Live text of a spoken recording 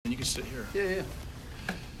can sit here. Yeah.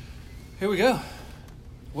 Here we go.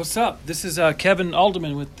 What's up? This is Kevin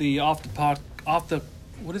Alderman with the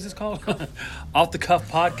what is this called? Off the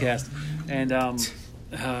Cuff podcast, and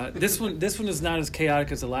this one is not as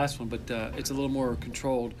chaotic as the last one, but it's a little more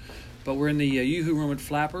controlled. But we're in the Yoo-Hoo room at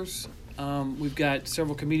Flappers. We've got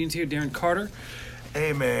several comedians here. Darren Carter.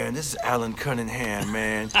 Hey, man, this is Alan Cunningham,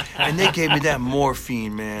 man. And they gave me that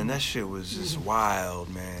morphine, man. That shit was just wild,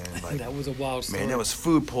 man. Like, that was a wild story. Man, that was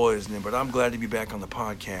food poisoning, but I'm glad to be back on the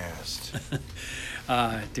podcast.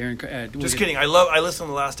 Darren, just kidding. I listened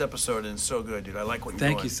to the last episode, and it's so good, dude. I like what you're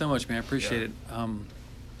doing. Thank you so much, man. I appreciate it.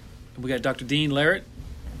 We got Dr. Dean Larratt.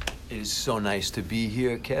 It is so nice to be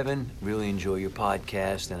here, Kevin. Really enjoy your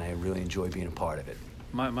podcast, and I really enjoy being a part of it.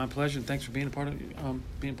 My pleasure, and thanks for being a part of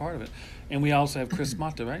it. And we also have Chris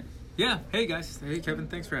Mata, right? Yeah. Hey, guys. Hey, Kevin.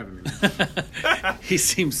 Thanks for having me. He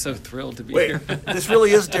seems so thrilled to be here. This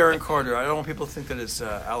really is Darren Carter. I don't want people to think that it's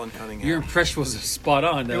Alan Cunningham. Your impression was spot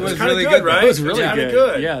on. It was kind of really good, good, right? It was really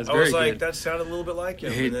good. Yeah, it was I very was like, good. that sounded a little bit like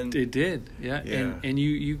him. It did. Yeah. And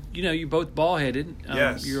you both bald headed.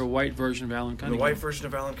 Yes. You're a white version of Alan Cunningham. The white version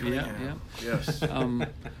of Alan Cunningham. Yeah. Yes.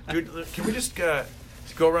 Dude, can we just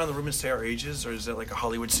go around the room and say our ages, or is that like a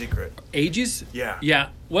Hollywood secret? Ages? Yeah. Yeah.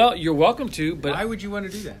 Well, you're welcome to, but Why would you want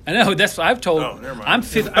to do that? I know that's what I've told. Oh, never mind. I'm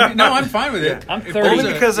 50. No, I'm fine with it. I'm If 30.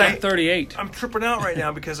 Only because I'm 38. I'm tripping out right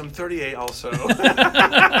now because I'm 38 also.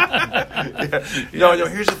 Yeah. No,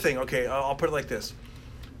 here's the thing. Okay, I'll put it like this.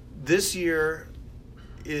 This year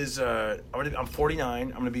is, I'm 49.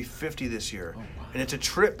 I'm going to be 50 this year. Oh, wow. And it's a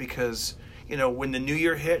trip because, when the new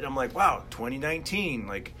year hit, I'm like, wow, 2019.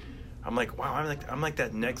 Like, I'm like, wow, I'm like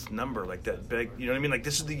that next number, like that big, you know what I mean? Like,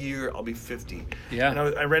 this is the year I'll be 50. Yeah. And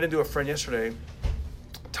I ran into a friend yesterday,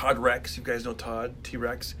 Todd Rex. You guys know Todd,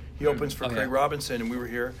 T-Rex. He opens for Craig Robinson, and we were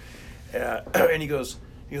here. And he goes,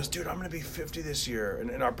 dude, I'm going to be 50 this year.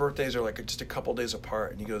 And our birthdays are like just a couple days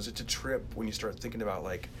apart. And he goes, it's a trip when you start thinking about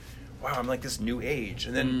like, wow, I'm like this new age.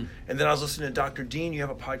 And then I was listening to Dr. Dean. You have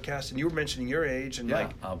a podcast, and you were mentioning your age. And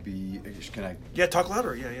I'll be, can I? Yeah, talk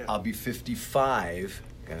louder. Yeah. I'll be 55,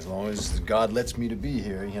 as long as God lets me to be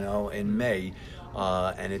here, in May.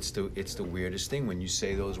 And it's the weirdest thing when you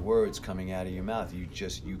say those words coming out of your mouth. You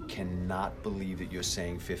cannot believe that you're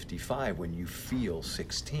saying 55 when you feel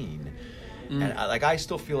 16. And I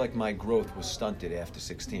still feel like my growth was stunted after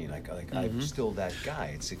 16. I'm still that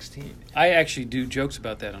guy at 16. I actually do jokes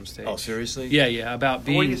about that on stage. Oh, seriously? Yeah, about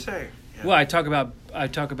being. What do you say? Yeah. Well, I talk about.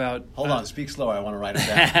 Hold on, speak slower. I want to write it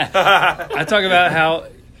down. I talk about how,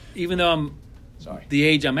 even though I'm Sorry. the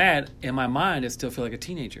age I'm at, in my mind, I still feel like a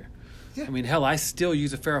teenager. Yeah. I mean, hell, I still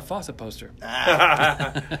use a Farrah Fawcett poster.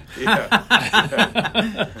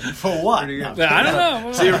 For what? But I don't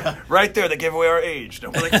know. See, right there, they gave away our age. No,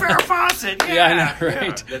 we're like, Farrah Fawcett, Yeah, I know,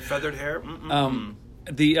 right? Yeah, that feathered hair.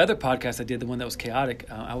 The other podcast I did, the one that was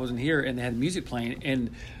chaotic, I wasn't here, and they had music playing, and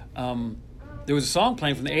there was a song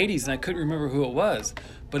playing from the 80s, and I couldn't remember who it was.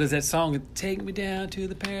 But it's that song, Take Me Down to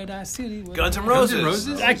the Paradise City. Guns N'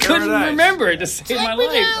 Roses. I couldn't remember it to save my life.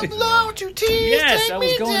 Take me down below your teeth. Yes, I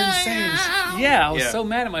was going insane. Yeah, I was so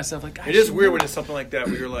mad at myself. Like, it is weird when it's something like that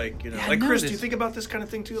where you're like, like Chris, do you this. think about this kind of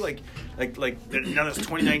thing too? Like now that's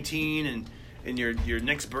 2019 and your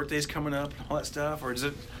next birthday's coming up and all that stuff, or is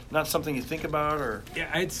it not something you think about? Or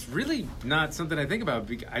Yeah, it's really not something I think about.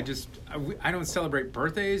 I don't celebrate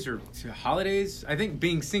birthdays or holidays. I think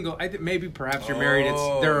being single, maybe perhaps you're married.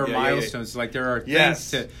 There are milestones. Like there are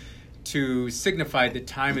things to signify that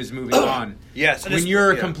time is moving on. Yes. When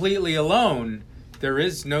you're completely alone, there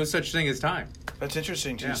is no such thing as time. That's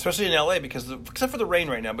interesting too, especially in LA because except for the rain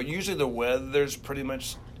right now, but usually the weather's pretty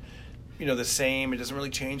much the same. It doesn't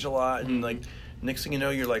really change a lot, and like next thing you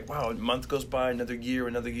know, you're like, wow, a month goes by, another year,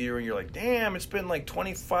 and you're like, damn, it's been like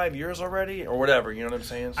 25 years already, or whatever. You know what I'm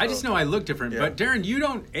saying? So, I just know I look different, but Darren, you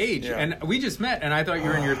don't age, and we just met, and I thought you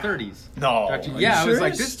were in your 30s. No, I was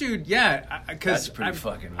like, this dude, because pretty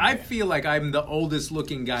fucking weird. I feel like I'm the oldest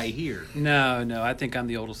looking guy here. No, I think I'm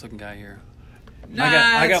the oldest looking guy here.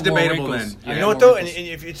 I got more debatable wrinkles. then. You know what though? And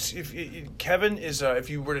if Kevin is if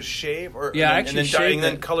you were to shave or and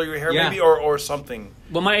then color your hair maybe or something.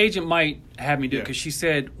 Well, my agent might have me do it because she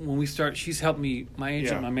said when we start, she's helped me. My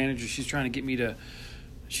agent, my manager, she's trying to get me to.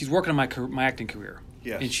 She's working on my acting career.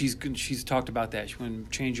 Yes. And she's talked about that. She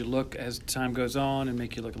want to change your look as time goes on and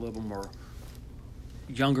make you look a little bit more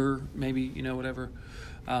younger, maybe whatever.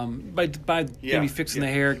 By maybe fixing the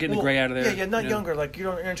hair, getting the gray out of there. Yeah, not younger. Like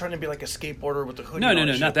you're not trying to be like a skateboarder with the hoodie. No,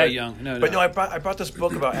 not that young. No. But no, I brought this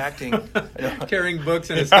book about acting. Carrying books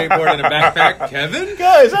and a skateboard and a backpack. Kevin?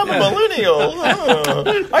 Guys, I'm a millennial.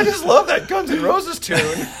 I just love that Guns N' Roses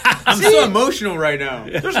tune. I'm so emotional right now.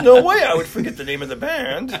 There's no way I would forget the name of the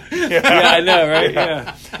band. Yeah, I know, right?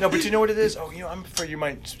 Yeah. No, but you know what it is? Oh, I'm afraid you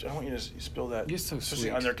might. I don't want you to spill that. You're so especially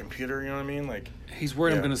sweet. on their computer. You know what I mean? Like he's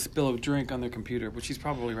worried I'm going to spill a drink on their computer, which he's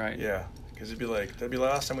probably right. Yeah, because that'd be the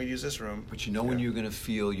last time we use this room. But you know when you're going to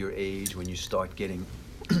feel your age when you start getting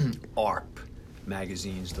ARP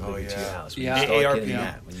magazines delivered to your house. When you start AARP. getting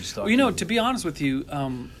that. When you start. To be honest with you.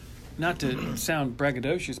 Not to sound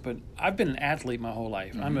braggadocious, but I've been an athlete my whole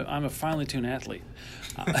life. Mm-hmm. I'm a finely tuned athlete.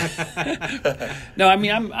 No, I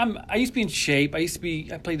mean I used to be in shape. I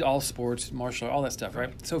played all sports, martial art, all that stuff,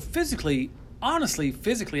 right? So honestly,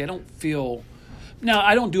 physically, I don't feel. Now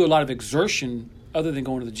I don't do a lot of exertion other than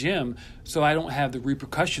going to the gym, so I don't have the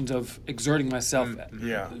repercussions of exerting myself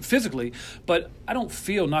physically. But I don't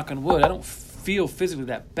feel, knock on wood, I don't feel physically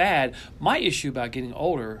that bad. My issue about getting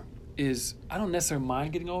older is I don't necessarily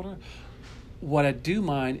mind getting older. What I do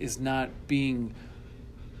mind is not being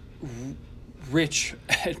rich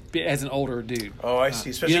as an older dude. Oh, I see.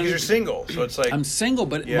 Especially because you're single. So it's like... I'm single,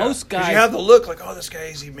 but most guys... you have the look like, oh, this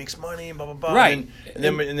guy, he makes money, and blah, blah, blah. Right. And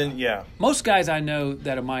then. Most guys I know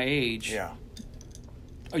that are my age... Yeah.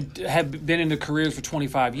 Have been in their careers for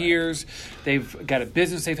 25 years. They've got a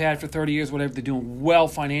business they've had for 30 years, whatever. They're doing well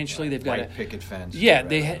financially. They've got a picket fence. Yeah,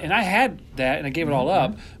 and I had that, and I gave it all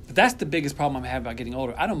up. But that's the biggest problem I'm having about getting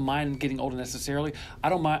older. I don't mind getting older necessarily.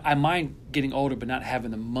 I mind getting older, but not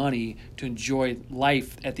having the money to enjoy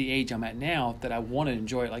life at the age I'm at now that I want to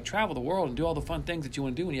enjoy it, like travel the world and do all the fun things that you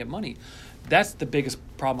want to do when you have money. That's the biggest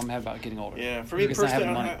problem I have about getting older. Yeah, for me personally,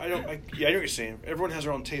 I know what you're saying. Everyone has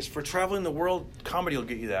their own taste. For traveling the world, comedy will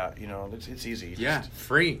get you that. You know, it's easy. Yeah,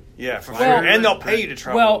 free. Yeah, for free. And they'll pay you to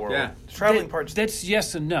travel the world. Yeah. The traveling part's... That's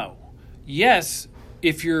yes and no. Yes,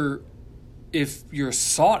 if you're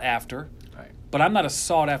sought after, right. But I'm not a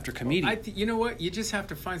sought after comedian. You know what? You just have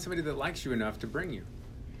to find somebody that likes you enough to bring you.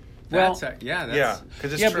 Because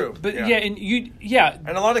it's true. And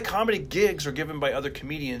a lot of comedy gigs are given by other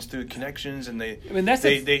comedians through connections, and they're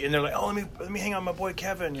like, oh, let me hang out with my boy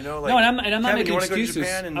Kevin, you know. Like, no, and I'm not making excuses.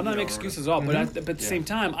 I'm not making excuses at all. But at the same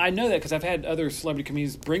time, I know that because I've had other celebrity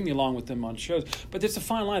comedians bring me along with them on shows. But it's a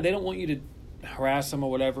fine line. They don't want you to harass them or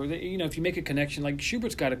whatever. If you make a connection, like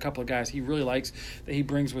Schubert's got a couple of guys he really likes that he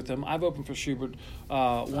brings with him. I've opened for Schubert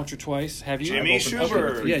once or twice. Have you? Jimmy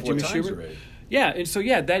Schubert. Yeah, Jimmy Schubert. Already. Yeah, and so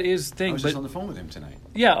that is the thing. I was just on the phone with him tonight.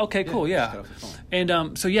 Yeah. Okay. Cool. Yeah. And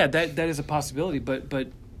that is a possibility. But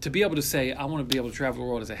to be able to say I want to be able to travel the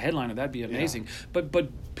world as a headliner, that'd be amazing. Yeah.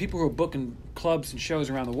 But people who are booking clubs and shows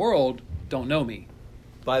around the world don't know me.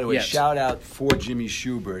 By the way, shout out for Jimmy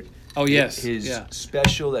Schubert. Oh, yes. His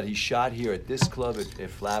special that he shot here at this club at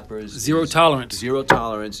Flappers. Zero Tolerance. Zero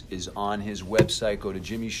Tolerance is on his website. Go to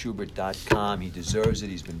jimmyschubert.com. He deserves it.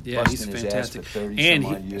 He's been busting his ass for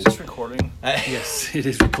 30-some-odd years. Is this recording? Yes, it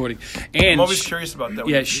is recording. And I'm always curious about that.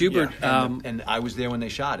 Yeah, Schubert. And I was there when they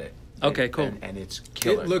shot it. Okay, cool. And it's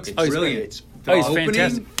killer. It looks brilliant. He's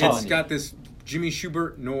fantastic. It's got this Jimmy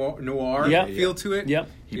Schubert noir feel to it. Yep.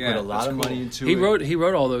 He put a lot of money into it. He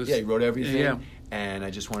wrote all those. Yeah, he wrote everything. Yeah. And I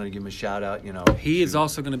just wanted to give him a shout out. He is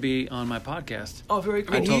also going to be on my podcast. Oh, very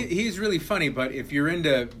cool. I mean, he's really funny, but if you're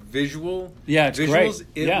into visuals, great.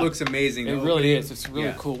 It looks amazing. It really is. It's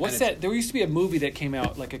really cool. What's that? There used to be a movie that came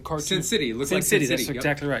out, like a cartoon. Sin City. It looks Sin like City. Sin City. That's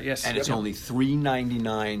exactly right. Yes. And it's only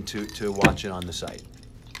 $3.99 to watch it on the site.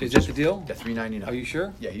 Is that the deal? Yeah, $3.99. Are you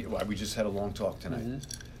sure? Yeah. We just had a long talk tonight.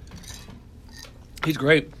 Mm-hmm. He's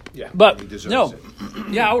great. Yeah. But he deserves it.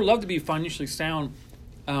 Yeah, I would love to be financially sound.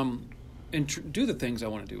 And do the things I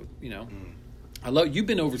want to do. I love. You've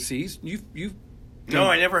been overseas. You've. No,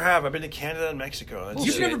 I never have. I've been to Canada and Mexico.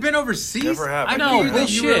 You've never been overseas? Never have. I know.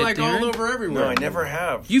 You were like all over everywhere. No, I never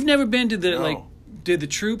have. You've never been to the did the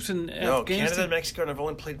troops in Afghanistan? Canada and Mexico, and I've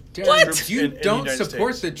only played troops You in don't the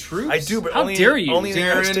support States. the troops? I do, but How only, dare you, only in the Darren,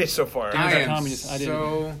 United States so far. I am communist.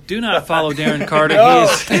 so... Do not follow Darren Carter. He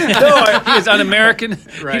is un-American.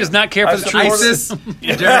 Right. He does not care for the troops. ISIS.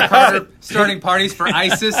 Darren Carter starting parties for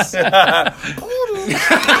ISIS. That's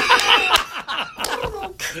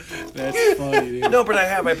funny, dude. No, but I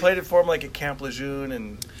have. I played it for him like at Camp Lejeune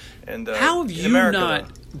and how have you America,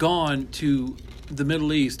 not gone to the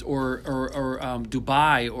Middle East or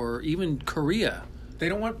Dubai or even Korea They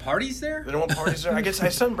don't want parties there? They don't want parties there? I guess I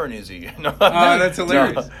sunburn easy. No, that's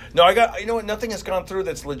hilarious. No, I got, you know what, nothing has gone through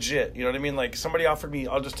that's legit. You know what I mean? Like, somebody offered me,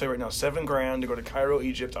 I'll just tell you right now, $7,000 to go to Cairo,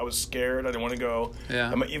 Egypt. I was scared. I didn't want to go.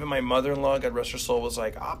 Yeah. Even my mother-in-law, God rest her soul, was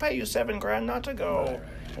like, I'll pay you $7,000 not to go.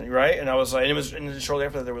 Right? And I was like, and shortly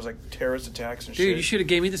after that, there was like terrorist attacks and shit. Dude, you should have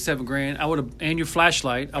gave me the $7,000. I would have, and your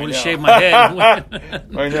flashlight. I would have shaved my head.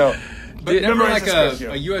 I know. But never like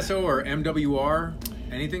a USO or MWR?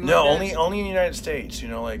 Anything like that? No, only in the United States, you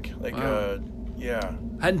know, yeah.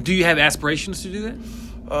 And do you have aspirations to do that?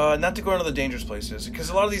 Not to go into the dangerous places, because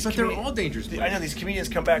a lot of these. But they're all dangerous places. I know these comedians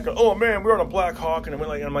come back. Oh man, we were on a Black Hawk, and I'm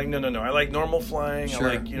like, no. I like normal flying. Sure.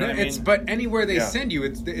 I like, you know what I mean? But anywhere they send you,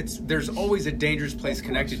 it's there's always a dangerous place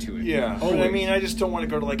connected to it. Yeah, always. But I mean, I just don't want to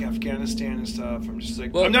go to like Afghanistan and stuff. I'm just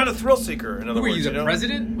like, I'm not a thrill seeker. In other who words, are you, the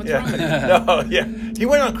president? What's wrong with No, yeah, he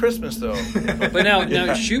went on Christmas though. But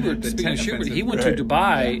now Schubert, speaking of Schubert, he went to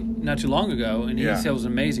Dubai not too long ago, and he said it was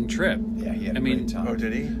an amazing trip. Yeah, he had a great time. Oh,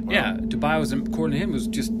 did he? Wow. Yeah, Dubai was, according to him,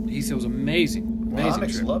 he said it was amazing.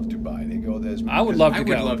 Comics Trip. love Dubai. They go there. I would love to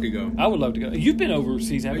go. I would love to go. You've been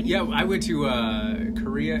overseas, haven't you? Yeah, I went to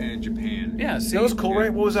Korea and Japan. Yeah, see, that was cool,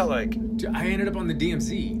 right? What was that like? I ended up on the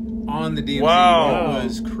DMZ. Wow. It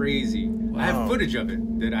was crazy. Wow. I have footage of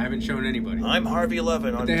it that I haven't shown anybody. I'm Harvey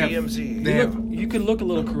Levin on DMZ. You could look a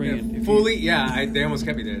little Korean. They almost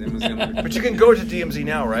kept me there. But you can go to DMZ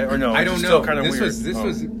now, right? Or no? I don't know. Still kind of this weird. This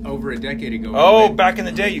was over a decade ago. Oh, back in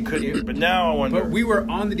the day you couldn't, but now I wonder. But we were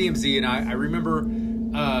on the DMZ, and I remember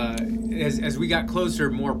as we got closer,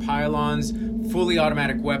 more pylons, fully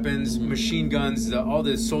automatic weapons, machine guns, all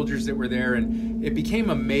the soldiers that were there, and it became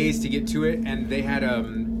a maze to get to it. And they had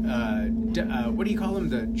what do you call them?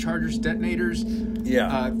 The chargers, detonators.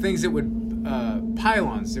 Yeah. Things that would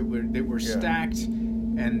pylons that were stacked,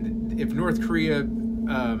 and if North Korea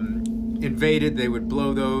invaded, they would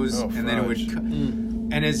blow those, and then it would.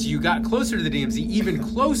 And as you got closer to the DMZ, even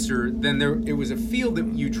closer, then it was a field that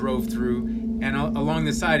you drove through, and along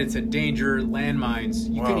the side it said danger,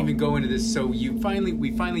 landmines. You couldn't even go into this. So we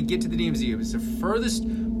finally get to the DMZ. It was the furthest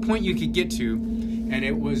point you could get to, and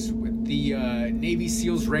it was the Navy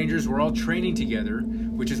SEALs Rangers were all training together,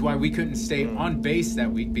 which is why we couldn't stay on base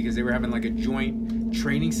that week, because they were having like a joint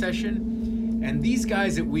training session. And these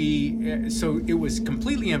guys so it was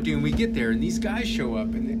completely empty, and we get there, and these guys show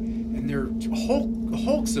up, and they're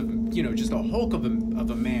hulks of, just a hulk of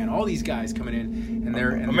a man. All these guys coming in, and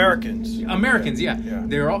they're Americans. Yeah.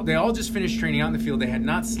 They all just finished training out in the field. They had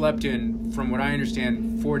not slept in, from what I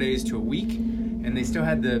understand, 4 days to a week, and they still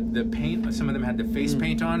had the paint. Some of them had the face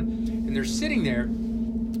paint on, and they're sitting there.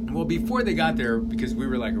 Well, before they got there, because we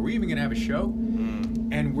were like, are we even gonna have a show?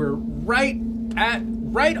 And we're right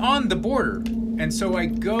on the border, and so I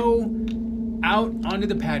go out onto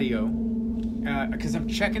the patio because I'm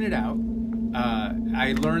checking it out.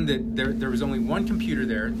 I learned that there was only one computer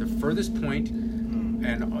there, the furthest point,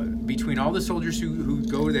 and between all the soldiers who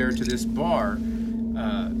go there to this bar,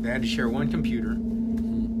 they had to share one computer,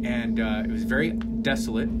 and it was very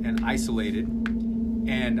desolate and isolated.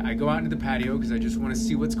 And I go out into the patio because I just want to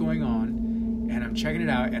see what's going on, and I'm checking it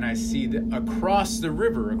out, and I see that across the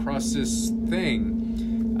river, across this thing,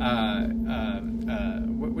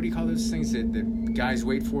 what do you call those things that guys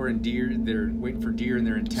wait for in deer? They're waiting for deer and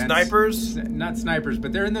they're in tents. Snipers? Not snipers,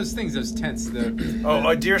 but they're in those things, those tents.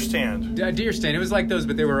 A deer stand. A deer stand. It was like those,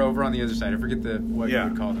 but they were over on the other side. I forget what you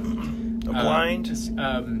would call them. A blind?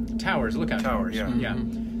 Towers, lookout towers. Yeah.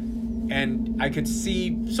 And I could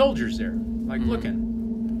see soldiers there, like looking.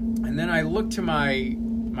 And then I look to my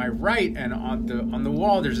right, and on the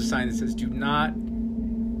wall there's a sign that says, "Do not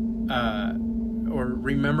or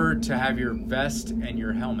remember to have your vest and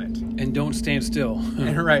your helmet, and don't stand still."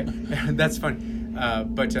 Right, that's funny.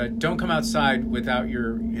 But don't come outside without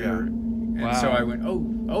your. And so I went,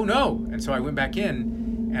 oh no, and so I went back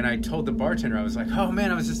in, and I told the bartender, I was like, oh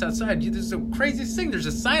man, I was just outside. This is the craziest thing. There's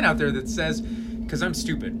a sign out there that says, because I'm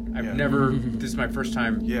stupid. I've never. This is my first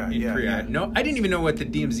time in Korea. I didn't even know what the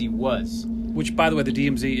DMZ was. Which, by the way, the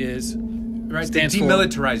DMZ is right. The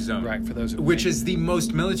demilitarized zone. Right, for those who which is the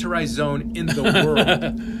most militarized zone in the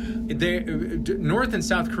world. North and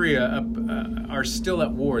South Korea are still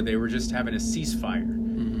at war. They were just having a ceasefire.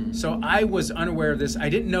 So I was unaware of this. I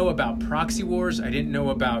didn't know about proxy wars. I didn't know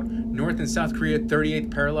about North and South Korea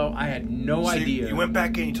 38th parallel. I had no idea. You went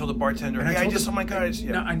back in, you told the bartender, hey, I just saw my guys.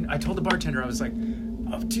 No, I told the bartender, I was like,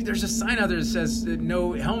 oh, dude, there's a sign out there that says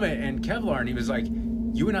no helmet and Kevlar. And he was like,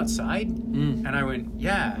 you went outside? And I went,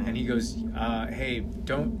 yeah. And he goes, hey,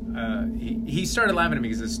 don't. He started laughing at me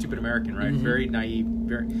because he's a stupid American, right? Very naive.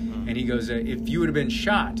 And he goes, if you would have been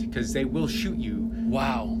shot, because they will shoot you.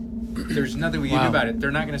 Wow. there's nothing we can do about it.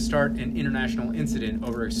 They're not going to start an international incident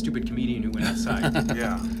over a stupid comedian who went outside.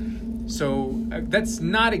 Yeah. So that's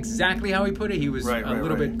not exactly how he put it. He was a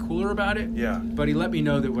little bit cooler about it. Yeah. But he let me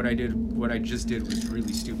know that what I just did was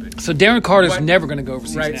really stupid. So Darren Carter's never going to go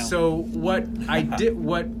overseas right. now. So what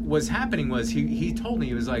was happening was he told me,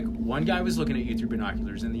 he was like, one guy was looking at you through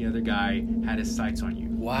binoculars and the other guy had his sights on you.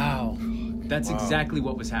 Wow. That's exactly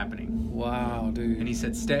what was happening. Wow, dude. And he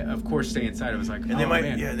said, of course, stay inside. I was like, and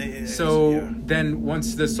man. So then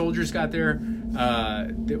once the soldiers got there,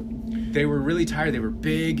 they were really tired. They were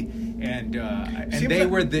big. And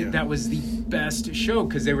that was the best show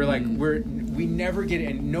because they were like, we never get it,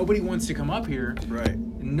 and nobody wants to come up here. Right.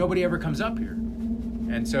 And nobody ever comes up here.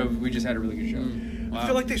 And so we just had a really good show. Wow. I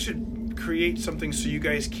feel like they should create something so you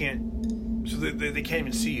guys can't, so they can't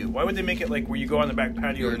even see you. Why would they make it like where you go on the back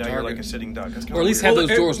patio and now you're like a sitting duck? That's or at least have those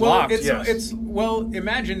doors locked.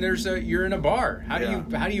 Imagine you're in a bar. How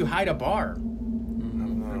do you hide a bar? I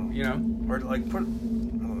don't know. You know, or like put.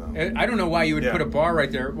 I don't know why you would put a bar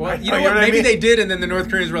right there. Well, you know what? Maybe they did, and then the North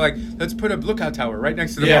Koreans were like, "Let's put a lookout tower right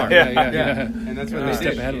next to the bar." Yeah. And that's what they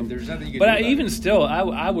did. There's nothing you can do. But even still,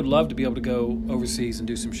 I would love to be able to go overseas and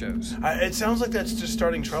do some shows. It sounds like that's just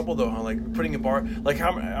starting trouble, though. Huh? Like putting a bar. Like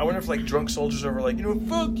I wonder if like drunk soldiers are like,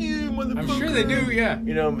 fuck you, motherfucker. I'm sure they do. Yeah.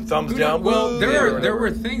 Thumbs down. Well, there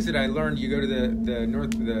were things that I learned. You go to the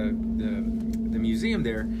museum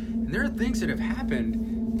there, and there are things that have happened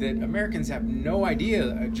that Americans have no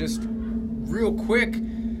idea. Just real quick,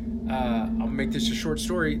 I'll make this a short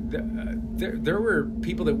story. There were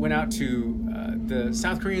people that went out to the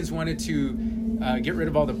South Koreans wanted to get rid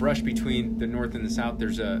of all the brush between the North and the South.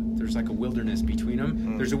 There's like a wilderness between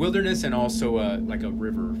them. There's a wilderness and also like a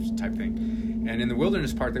river type thing. And in the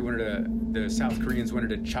wilderness part, the South Koreans wanted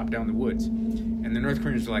to chop down the woods. And the North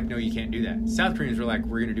Koreans were like, no, you can't do that. South Koreans were like,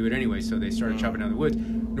 we're going to do it anyway. So they started chopping down the woods.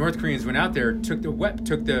 North Koreans went out there, took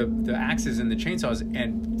the axes and the chainsaws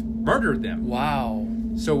and murdered them. Wow.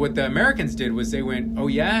 So what the Americans did was they went, oh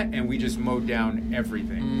yeah, and we just mowed down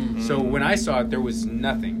everything. Mm-hmm. So when I saw it, there was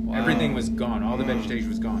nothing. Wow. Everything was gone. All the vegetation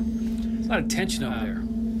was gone. There's a lot of tension over there.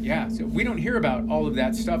 Yeah. So we don't hear about all of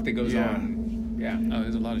that stuff that goes on. Yeah. Oh,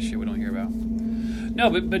 there's a lot of shit we don't hear about. No,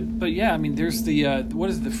 but yeah, I mean, there's the what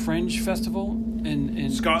is it, the Fringe Festival in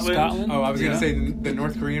Scotland? Oh, I was going to say the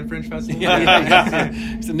North Korean Fringe Festival.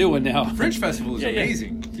 It's a new one now. Fringe Festival is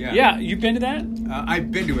amazing. Yeah, you've been to that? I've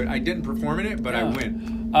been to it. I didn't perform in it, but I went.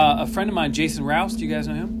 A friend of mine, Jason Rouse, do you guys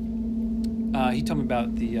know him? He told me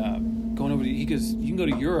about the going over. He goes, you can go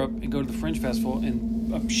to Europe and go to the Fringe Festival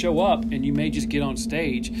and show up, and you may just get on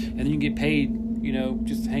stage, and then you can get paid.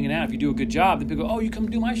 Just hanging out. If you do a good job, then people go, "Oh, you come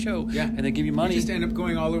do my show," and they give you money. You just end up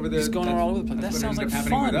going all over the. Just going all over the place. That sounds like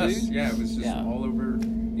fun, dude. Yeah, it was just all over.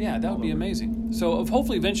 Yeah, that would be amazing. So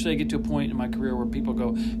hopefully, eventually, I get to a point in my career where people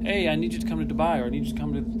go, "Hey, I need you to come to Dubai, or I need you to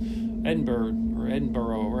come to Edinburgh,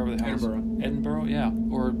 or wherever the hell. Edinburgh, yeah,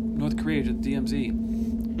 or North Korea to DMZ."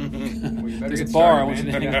 Well, there's a bar. I want you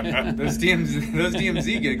to hang out. Those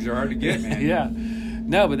DMZ gigs are hard to get, man. Yeah,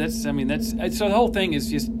 no, but that's so the whole thing is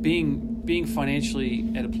just being financially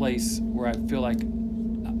at a place where I feel like,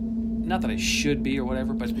 not that I should be or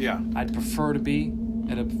whatever, but I'd prefer to be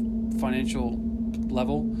at a financial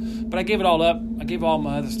level. But I gave it all up. I gave all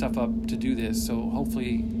my other stuff up to do this. So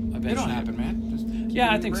hopefully, eventually, it'll happen, man. Just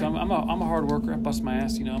I think so. I'm a hard worker. I bust my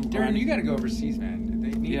ass. Darren, you got to go overseas, man.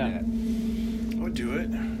 They need that. I would do it.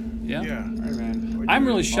 Yeah. Yeah. All right, man. I'm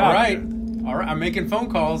really shocked. All right. I'm making phone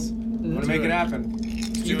calls. I'm gonna make it happen.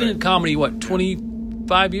 You've been in comedy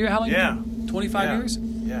 25 years? How long? Yeah. 25 years?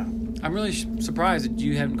 Yeah. I'm really surprised that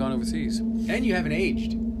you haven't gone overseas. And you haven't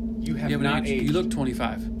aged. You have not aged. You look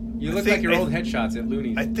 25. You look like your old headshots at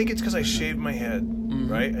Looney's. I think it's because I shaved my head,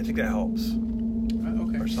 right? I think that helps.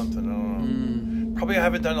 Okay. Or something. I don't know. Probably I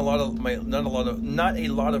haven't done not a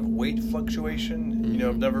lot of weight fluctuation.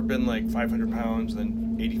 I've never been like 500 pounds,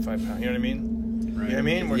 then 85 pounds. You know what I mean? Right. You know what I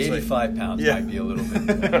mean? The 85 pounds might be a little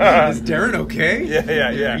bit. Is Darren okay?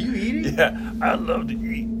 Yeah. Are you eating? Yeah, I love to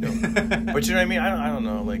eat. No. But you know what I mean? I don't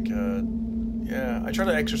know. Like, I try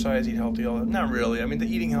to exercise, eat healthy. All that. Not really. I mean, the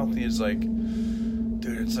eating healthy is like,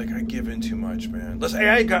 dude, it's like I give in too much, man.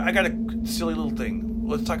 I got a silly little thing.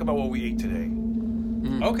 Let's talk about what we ate today.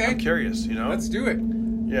 Okay. I'm curious. Let's do it.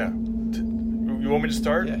 Yeah. You want me to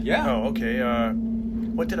start? Yeah. Oh, okay.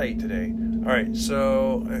 What did I eat today? All right.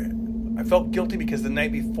 So I felt guilty because the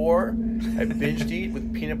night before I binged eat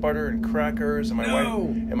with peanut butter and crackers, and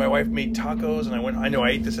my wife made tacos, and I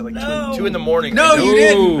ate this at like 2 in the morning. No, you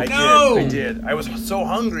didn't. I did. I was so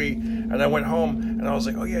hungry, and I went home, and I was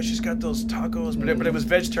like, oh yeah, she's got those tacos, but it was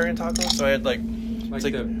vegetarian tacos, so I had like It's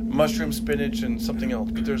like mushroom, spinach, and something else.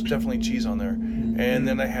 But there's definitely cheese on there. And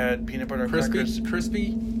then I had peanut butter and crackers. Crispy?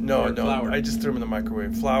 No. Flour? I just threw them in the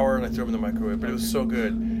microwave. Flour, and I threw them in the microwave. But it was so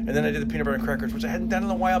good. And then I did the peanut butter and crackers, which I hadn't done in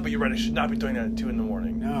a while. But you're right, I should not be doing that at 2 a.m.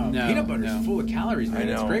 No, peanut butter's full of calories, man.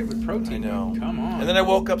 It's great with protein. I know. Come on. And then I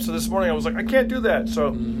woke up. So this morning I was like, I can't do that. So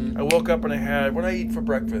I woke up and I had, what did I eat for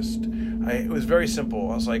breakfast? It was very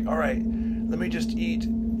simple. I was like, all right, let me just eat.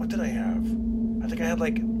 What did I have? I think I had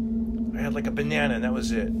like a banana, and that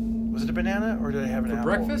was it. Was it a banana, or did I have an apple?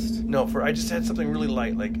 For breakfast? No, I just had something really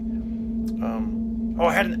light, like,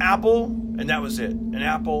 I had an apple, and that was it. An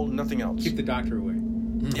apple, nothing else. Keep the doctor away.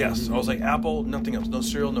 Yes, I was like, apple, nothing else. No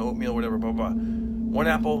cereal, no oatmeal, whatever, blah, blah. One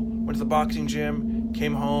apple, went to the boxing gym,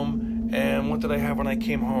 came home, and what did I have when I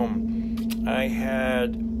came home? I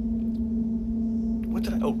had,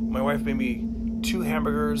 my wife made me 2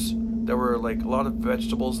 hamburgers. There were like a lot of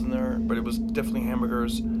vegetables in there, but it was definitely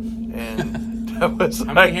hamburgers. And that was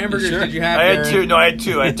How many hamburgers did you have? I had 2. No, I had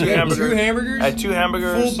 2. I had 2 hamburgers. 2 hamburgers? I had 2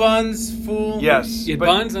 hamburgers. Full buns, full. Yes. You had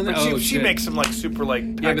buns on there? But she makes them like super like.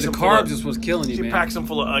 Yeah, but the carbs is what's killing you, She man. packs them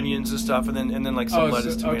full of onions and stuff, and then like some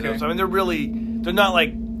lettuce, tomatoes. Okay. I mean, they're not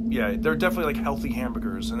like. Yeah, they're definitely like healthy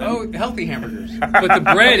hamburgers. And then, healthy hamburgers. But the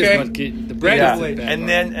bread is what the bread is the bad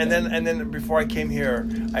and part. then before I came here,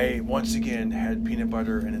 I once again had peanut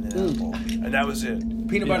butter and an apple, and that was it.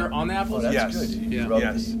 Peanut butter on the apples? That's Yes. good. You Yeah. rub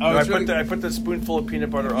Yes. it. No, I put the spoonful of peanut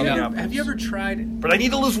butter on the apples. Have you ever tried? But I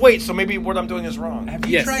need to lose weight, so maybe what I'm doing is wrong. Have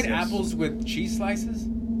you Yes. tried Yes. apples with cheese slices?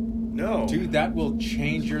 No, Dude, that will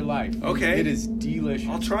change your life. Okay. It is delicious.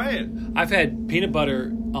 I'll try it. I've had peanut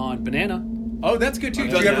butter on banana. Oh, that's good too. I've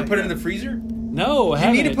Did you done ever that, put it yeah. in the freezer? No, I You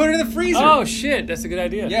haven't. need to put it in the freezer. Oh shit, that's a good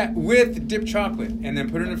idea. Yeah, with dipped chocolate, and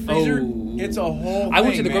then put it in the freezer. Oh. It's a whole thing, I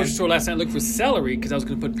went to the man. grocery store last night and looked for celery because I was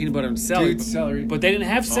going to put peanut butter on celery. Dude, celery. But they didn't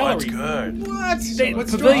have Oh, celery. that's good. What? They, What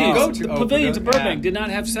store pavilions, do you go to? the pavilions in Burbank Yeah. did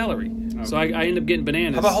not have celery. So I ended up getting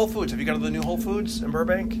bananas. How about Whole Foods? Have you gone to the new Whole Foods in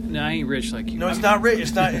Burbank? No, I ain't rich like you. No, it's not rich.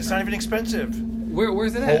 It's not even expensive.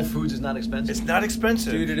 Where's it Whole at? Foods is not expensive. It's not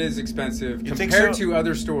expensive. Dude, it is expensive You think compared so? to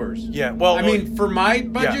other stores. Yeah, well, I mean, for my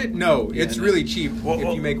budget, yeah. no, it's no. really cheap Well,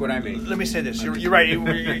 if you make what I make. Let me say this. You're right.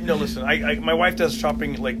 No, listen. My wife does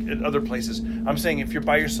shopping like at other places. I'm saying if you're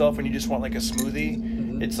by yourself and you just want like a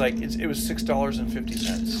smoothie, it's like it was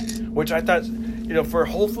 $6.50, which I thought, for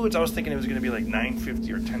Whole Foods I was thinking it was going to be like $9.50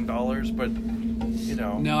 or $10, but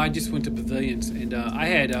No, I just went to Pavilions and I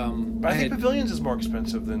had. I think Pavilions is more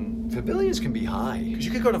expensive than Pavilions can be high. because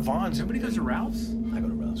you could go to Vaughn's. Somebody goes to Ralph's? I go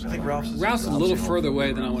to Ralph's. I think Ralph's is. Ralph's is a little further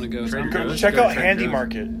away than I want to go. So I'm Trader gonna- Joe's. Check Go out check Handy those.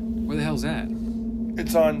 Market. Where the hell's that?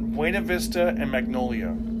 It's on Buena Vista and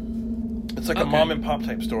Magnolia. It's like a Okay. mom and pop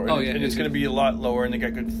type store. Oh, and yeah, and it's it's going to be a lot lower, and they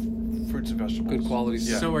got good fruits and vegetables. Good quality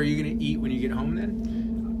Yeah. So are you going to eat when you get home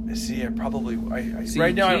then? I see. I probably. See, right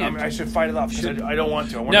you now, can't. I should fight it off because I don't want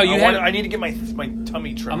to. No, you have- I need to get my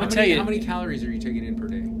tummy trimmed. I'm gonna How tell many- you- How many calories are you taking in per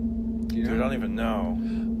day? Do you Dude, I know? don't even know.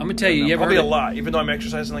 I'm gonna tell you. You ever Probably heard a of, lot. Even though I'm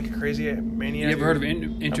exercising like a crazy maniac. You ever heard of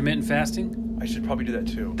intermittent fasting? I should probably do that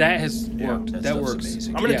too. That has Yeah. worked. That That stuff's works.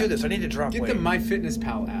 amazing. I'm gonna Yeah. do this. I need to drop Get weight. the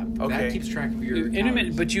MyFitnessPal app. Okay. That keeps track of your Intermittent,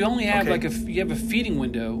 calories. but you only have Okay. you have a feeding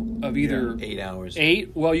window of either 8 hours.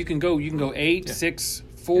 8. Well, you can go 8, 6,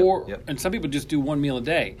 4, Yep. and some people just do one meal a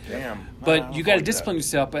day. Damn. But you got to avoid discipline that.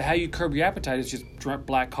 yourself. But how you curb your appetite is just drink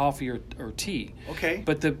black coffee or tea. Okay.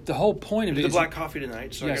 But the whole point of it the is black coffee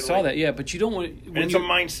tonight. So yeah, I gotta, saw like- that. Yeah, but you don't want. And it's a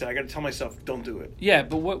mindset. I got to tell myself, don't do it. Yeah,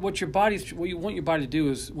 but what you want your body to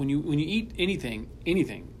do is when you eat anything,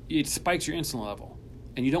 it spikes your insulin level,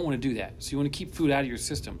 and you don't want to do that. So you want to keep food out of your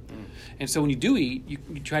system. And so when you do eat, you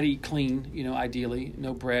try to eat clean, ideally,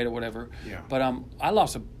 no bread or whatever. Yeah. But I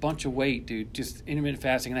lost a bunch of weight, dude, just intermittent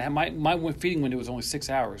fasting, and I had my feeding window was only 6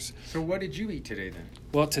 hours. So what did you eat today then?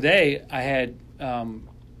 Well, today I had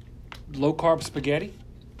low carb spaghetti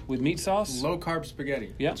with meat sauce. Low carb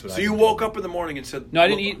spaghetti. Yeah. That's what So I you do. woke up in the morning and said, No, I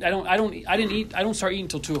didn't eat. I don't start eating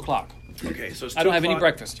until 2:00. Okay, so it's I don't have 2 any o'clock.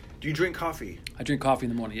 breakfast. Do you drink coffee? I drink coffee in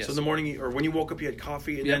the morning. Yes. So in the morning, or when you woke up, you had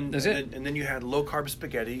coffee, and Yeah, then that's and it. Then, and then you had low carb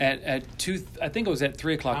spaghetti. At 2, I think it was at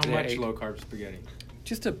 3:00 How today. much low carb spaghetti?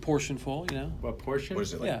 Just a portion full, What portion? What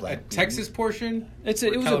is it, like Yeah. black A bean? Texas portion? It Or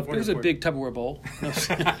was California a portion? big Tupperware bowl.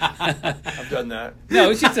 I've done that.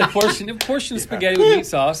 No, it's just a portion of spaghetti with meat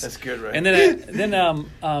sauce. That's good, right? And then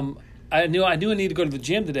I knew I needed to go to the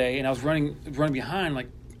gym today, and I was running behind. Like,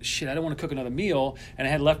 shit, I don't want to cook another meal, and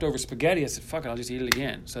I had leftover spaghetti. I said, fuck it, I'll just eat it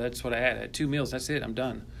again. So that's what I had. I had 2 meals. That's it. I'm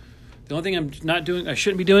done. The only thing I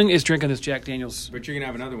shouldn't be doing is drinking this Jack Daniels. But you're going to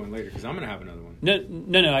have another one later, because I'm going to have another one.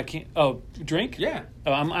 No, I can't. Oh, drink? Yeah.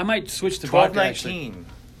 Oh, I might switch to vodka, actually. $12.19.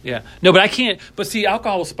 Yeah. No, but I can't. But see,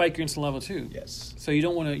 alcohol will spike your insulin level too. Yes. So you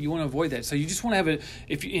don't want to. You want to avoid that. So you just want to have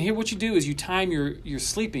and here what you do is you time your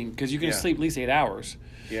sleeping because you're going to sleep at least 8 hours.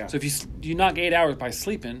 Yeah. So if you knock 8 hours by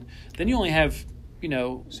sleeping, then you only have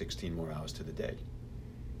 16 more hours to the day.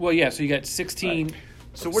 Well, yeah. So you got 16. Right.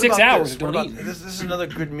 So what 6 about hours. This? Don't What eat. about, this is another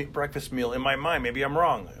good breakfast meal in my mind. Maybe I'm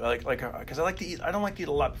wrong. Because I like to eat. I don't like to eat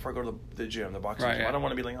a lot before I go to the gym, the boxing gym. Yeah. I don't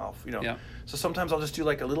want to be like off. Yeah. So sometimes I'll just do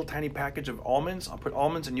like a little tiny package of almonds. I'll put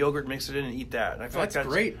almonds and yogurt, mix it in, and eat that. And I feel That's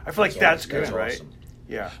great. I feel like that's good, That's right? awesome.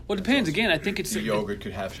 Yeah. Well, it depends. Again, I think it's The yogurt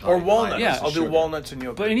could have Or walnuts. Yeah. I'll do walnuts and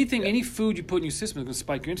yogurt. But any food you put in your system is going to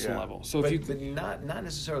spike your insulin Yeah. level. So But, if but not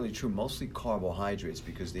necessarily true. Mostly carbohydrates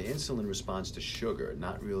because the insulin responds to sugar,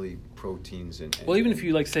 not really proteins and. well, even if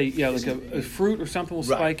you like say like a fruit or something will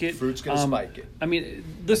Right. spike it. Fruit's gonna spike it. I mean,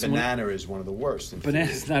 listen. Banana is one of the worst.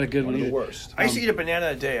 Banana's not a good one One of the either. worst. I used to eat a banana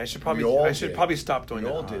a day. I should probably stop doing we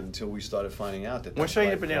that. all did until we started finding out that. When that's should I eat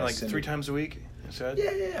a like banana? Like glycemic. 3 times a week? You said?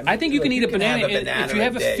 Yeah. I think you can eat a banana, have a if you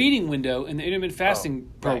have a day. feeding window in the intermittent fasting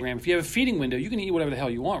right. program. If you have a feeding window, you can eat whatever the hell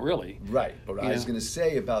you want, really. Right, but what I was Yeah. going to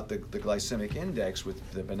say about the glycemic index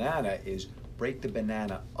with the banana is break the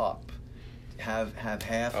banana up. Have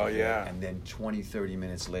half of yeah. it, and then 20, 30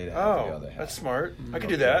 minutes later have the other half. That's smart. I could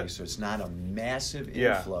do Okay, that. So it's not a massive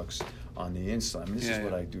Yeah. influx on the insulin. I mean, this Yeah, is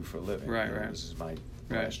what yeah. I do for a living. Right, You know, right. This is my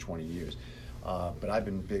Right. last 20 years. But I've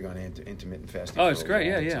been big on intermittent fasting. Oh, for it's a great.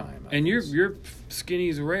 Yeah, long yeah. time. And mean, you're skinny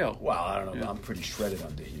as a rail. well, I don't know. Yeah. I'm pretty shredded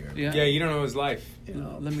under here. Yeah. Yeah, you don't know his life. You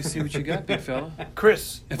know. Let me see what you got, big fella.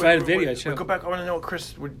 Chris. If I had a video, I'd show. Go back. I want to know what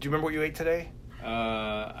Chris. Do you remember what you ate today?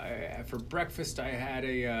 For breakfast, I had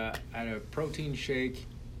a protein shake.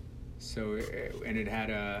 So and it had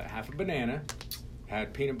half a banana,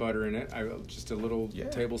 had peanut butter in it. Just a little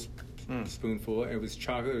tablespoonful. It was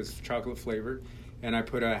chocolate. It was chocolate flavored, and I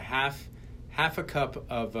put a half a cup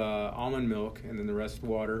of almond milk, and then the rest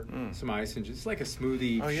water, some ice, and just like a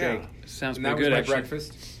smoothie shake. Sounds and pretty that good, was my actually.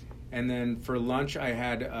 breakfast. And then for lunch, I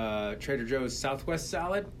had Trader Joe's Southwest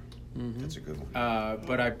salad. That's a good one.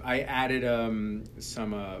 But I added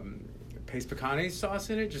some paste pecane sauce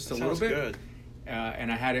in it, just a little bit. Good.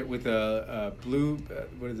 And I had it with a blue,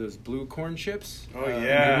 what are those, blue corn chips? Oh,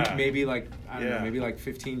 yeah. Maybe like, I don't know, Yeah. maybe like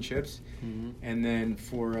 15 chips. And then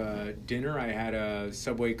for dinner, I had a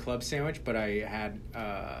Subway club sandwich, but I had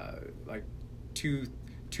like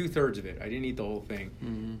two-thirds of it. I didn't eat the whole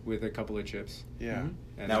thing with a couple of chips. Yeah.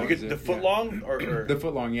 And Now that you was get the it, foot yeah. long or The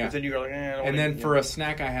foot long, yeah. But then you go like, I don't And wanna then eat for it. a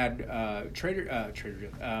snack, I had Trader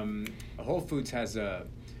Joe's. Whole Foods has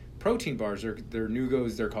protein bars. They're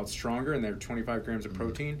Nugos. They're called Stronger, and they're 25 grams of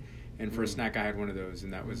protein. And for a snack, I had one of those,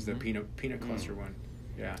 and that was the peanut cluster one.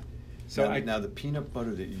 Yeah. So now the peanut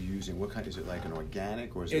butter that you're using, what kind is it? Like an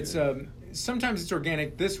organic or is it's it? sometimes it's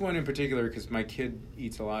organic. This one in particular, because my kid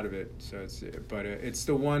eats a lot of it, so it's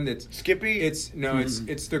the one that's Skippy? It's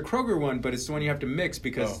the Kroger one, but it's the one you have to mix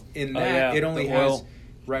because in that yeah, it only the has oil.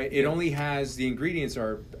 It only has the ingredients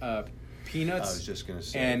are peanuts. I was just gonna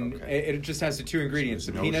say, and okay. it just has the two ingredients: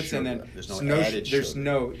 there's the no peanuts and then sugar. There's no added there's sugar.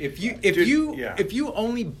 no if you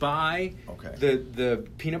only buy Okay. the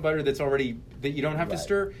peanut butter that's already that you don't have to Right.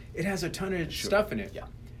 stir, it has a ton of stuff in it. Yeah.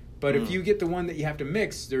 But if you get the one that you have to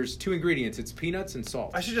mix, there's two ingredients: it's peanuts and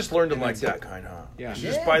salt. I should just learn to And like that's that it. kind, huh? Yeah. I should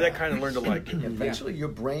just buy that kind and learn to like it. Eventually, your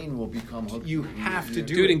brain will become hooked. You have to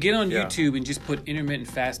do Dude, it. and get on Yeah. YouTube and just put intermittent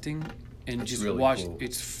fasting and That's just really watch. cool.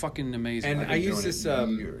 It's fucking amazing. And I've I been use doing this. it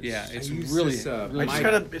years. yeah, it's I use really. this, I really just my-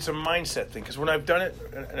 gotta. It's a mindset thing because when I've done it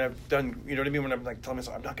and I've done, you know what I mean. When I'm like telling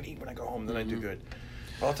myself I'm not gonna eat when I go home, then I do good.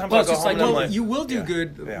 A lot of times Well, I it's go just home like- and I'm Well, like, you will do yeah,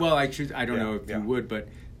 good. yeah. Well, I don't Yeah, know if yeah. you would, but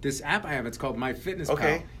this app I have, it's called MyFitnessPal,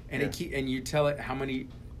 Okay. and and you tell it how many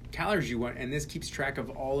calories you want, and this keeps track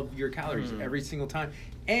of all of your calories every single time.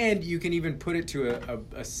 And you can even put it to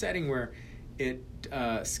a setting where it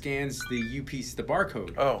scans the the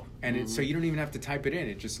barcode. Oh. and so you don't even have to type it in;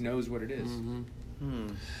 it just knows what it is.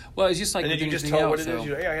 Well, it's just like And then with you just anything tell what else, it is. so-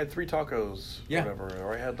 You, hey, I had 3 tacos, Yeah. whatever,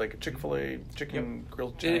 or I had like a Chick-fil-A chicken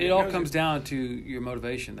grilled chicken. It all comes down to your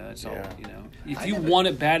motivation. That's all. Yeah. You know, if I you never- want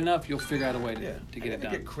it bad enough, you'll figure out a way to get I it never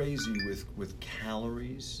done. get crazy with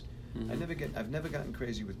calories. I've never gotten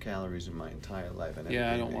crazy with calories in my entire life.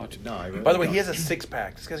 Yeah, I don't watch it. No, I really By the way, don't. he has a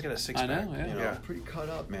 6-pack. This guy's got a 6-pack. I know, yeah. You know, Yeah. I'm pretty cut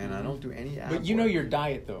up, man. I don't do any. But you know your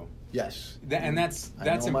diet, though. Yes. And that's I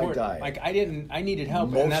know my important. diet. Like I needed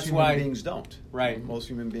help, Most and that's human why. beings don't. Right. Most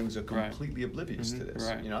human beings are Right. completely oblivious to this.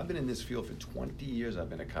 Right. You know, I've been in this field for 20 years. I've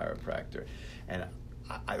been a chiropractor, and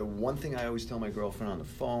one thing I always tell my girlfriend on the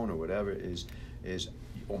phone or whatever is,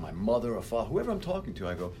 or my mother or father, whoever I'm talking to,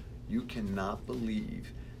 I go, you cannot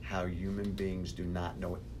believe how human beings do not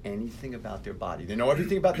know anything about their body. They know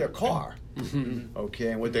everything about their car,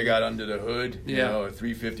 okay, and what they got under the hood, you know, a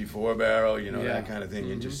 354 barrel, you know, that kind of thing,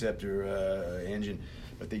 interceptor engine.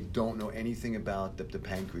 But they don't know anything about the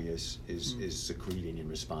pancreas is secreting in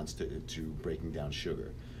response to breaking down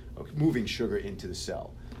sugar, moving sugar into the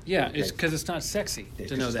cell. Yeah, okay? It's because it's not sexy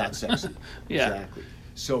to know that. It's not sexy. Exactly.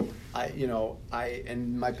 So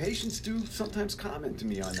and my patients do sometimes comment to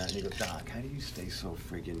me on that, and they go, "Doc, how do you stay so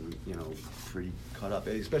friggin', pretty cut up,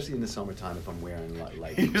 especially in the summertime if I'm wearing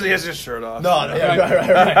like." He usually has his shirt off. No,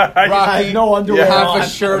 right. Rocky, no underwear, half a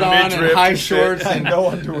shirt on and high shorts and no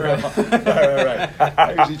underwear. Right.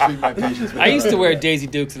 I usually treat my patients. I used to wear Daisy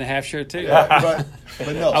Dukes and a half shirt too.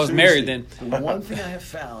 But no, I was married then. The one thing I have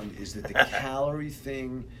found is that the calorie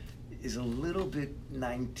thing is a little bit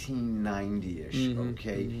 1990-ish,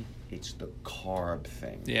 okay? Mm-hmm. It's the carb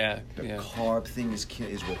thing. Yeah, the carb thing is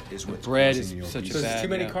what's bread is such a bad. Too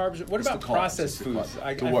many carbs. What about processed foods?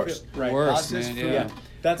 The worst. Right. Worst, processed man. food. Yeah.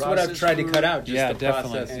 That's what I've tried to cut out. Just the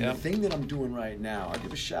definitely. process. And the thing that I'm doing right now, I'll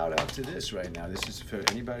give a shout out to this right now. This is for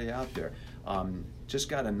anybody out there. Just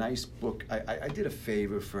got a nice book. I did a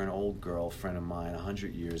favor for an old girlfriend of mine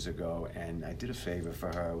 100 years ago, and I did a favor for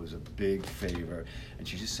her. It was a big favor, and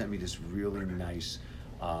she just sent me this really nice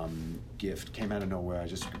gift. Came out of nowhere. I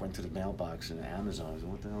just went to the mailbox in Amazon. I said,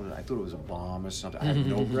 what the hell? I thought it was a bomb or something. I had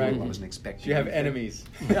no clue. I wasn't expecting. You have enemies.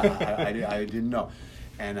 Yeah, I didn't know.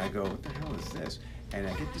 And I go, what the hell is this? And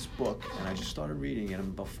I get this book, and I just started reading it.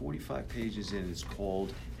 I'm about 45 pages in. It's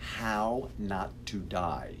called How Not to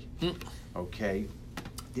Die. Okay?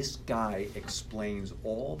 This guy explains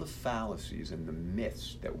all the fallacies and the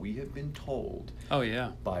myths that we have been told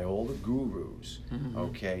by all the gurus,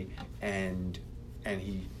 okay? And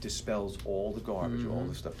he dispels all the garbage, all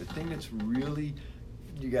the stuff. The thing that's really,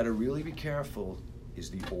 you got to really be careful is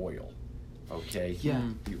the oil. Okay. Yeah.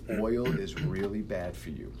 The oil is really bad for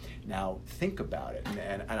you. Now think about it.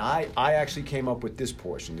 And I actually came up with this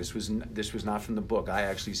portion. This was not from the book. I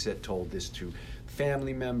actually told this to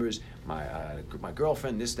family members, my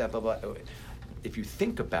girlfriend, this, that, blah, blah. If you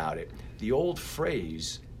think about it, the old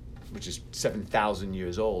phrase, which is 7,000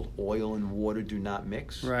 years old, oil and water do not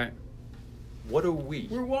mix. Right. What are we?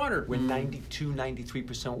 We're water. We're 92,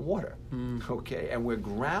 93% water. Okay, and we're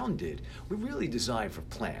grounded. We're really designed for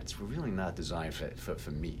plants. We're really not designed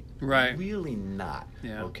for meat. Right. We're really not.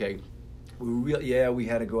 Yeah. Okay. We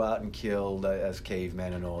had to go out and kill as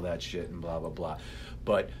cavemen and all that shit and blah blah blah,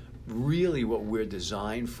 but really what we're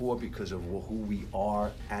designed for, because of who we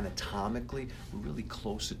are anatomically, we're really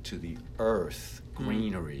closer to the earth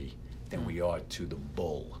greenery than we are to the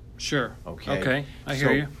bull. Sure. Okay. I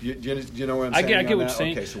hear you. You know what I'm saying? I get what you're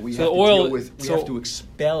saying. Okay, so we so have to oil, deal with. We have to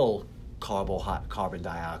expel carbon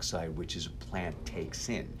dioxide, which is a plant takes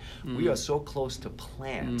in. We are so close to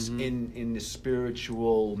plants in the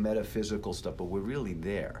spiritual, metaphysical stuff, but we're really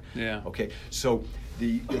there. Yeah. Okay. So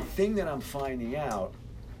the thing that I'm finding out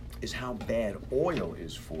is how bad oil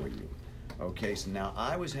is for you. Okay, so now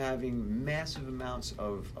I was having massive amounts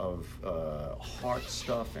of heart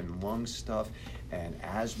stuff and lung stuff and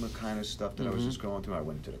asthma kind of stuff that I was just going through. I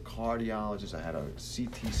went to the cardiologist. I had a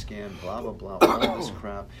CT scan, blah, blah, blah, all this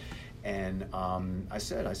crap. And I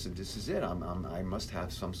said, this is it. I must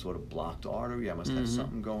have some sort of blocked artery. I must have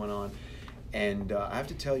something going on. And I have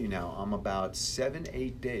to tell you now, I'm about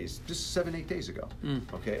 7-8 days, just 7-8 days ago.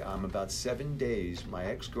 Okay, I'm about 7 days. My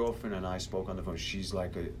ex-girlfriend and I spoke on the phone. She's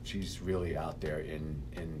she's really out there in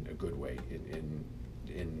a good way,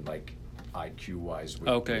 in like IQ-wise.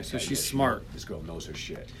 Okay, so she's smart. This girl knows her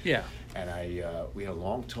shit. Yeah. And we had a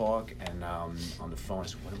long talk, and on the phone I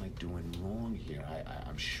said, "What am I doing wrong here?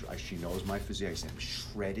 She knows my physique. I said I'm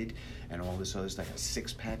shredded, and all this other stuff. I got a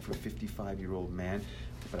 6-pack for a 55-year-old man,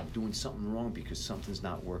 but I'm doing something wrong because something's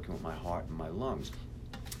not working with my heart and my lungs."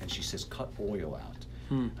 And she says, "Cut oil out."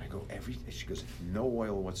 I go, she goes, "No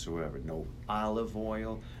oil whatsoever, no olive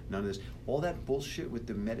oil, none of this." All that bullshit with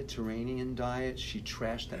the Mediterranean diet, she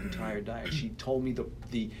trashed that entire diet. She told me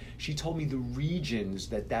the regions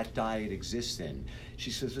that diet exists in.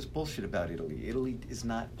 She says, "This bullshit about Italy. Italy is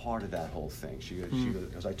not part of that whole thing." She goes,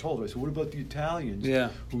 because I told her, I said, "What about the Italians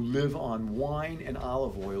who live on wine and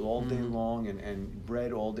olive oil all day long and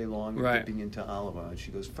bread all day long, dipping into olive oil?" And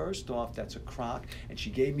she goes, "First off, that's a crock." And she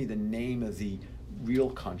gave me the name of the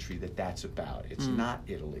real country that's about. It's not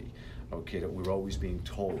Italy, okay, that we're always being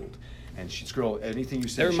told. And she's anything you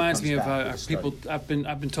say. That reminds me of people. I've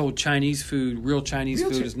been told Chinese food, real Chinese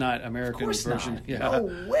food, is not American version. Not. Yeah. No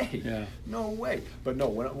way. Yeah. No way. But no,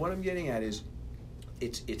 what I'm getting at is,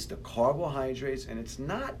 it's the carbohydrates, and it's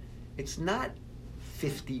not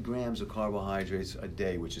 50 grams of carbohydrates a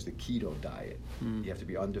day, which is the keto diet. You have to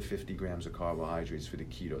be under 50 grams of carbohydrates for the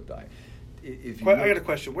keto diet. If you I got a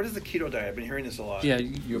question. What is the keto diet? I've been hearing this a lot. Yeah,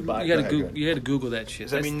 you got to Google that shit.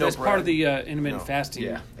 Does that mean that's no part of bread? the intermittent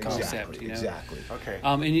fasting concept. Exactly. Okay.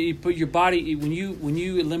 And you put your body when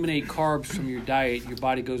you eliminate carbs from your diet, your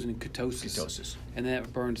body goes into ketosis, and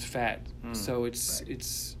that burns fat. So it's.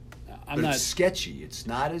 But it's sketchy. It's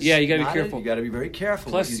not as. Yeah, you got to be careful. You got to be very careful.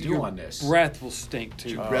 Plus, what you do on this. Breath will stink too.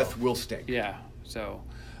 Your breath will stink. Yeah. So.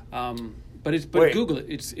 But Google it.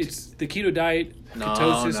 It's the keto diet,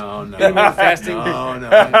 ketosis, intermittent fasting. No.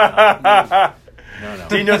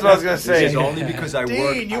 Dean knows what I was going to say. This is only because I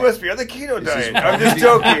work. Dean, you must be on the keto diet. I'm just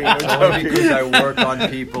joking. It's only because I work on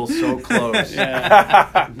people so close.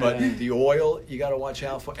 Yeah. But the oil you got to watch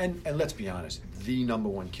out for. And let's be honest, the number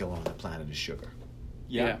one killer on the planet is sugar.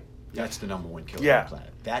 Yeah. That's the number one killer on the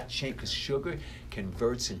planet. That chain, because sugar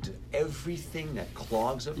converts into everything that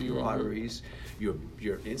clogs up your arteries. Your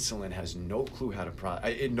insulin has no clue how to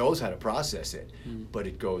it knows how to process it, but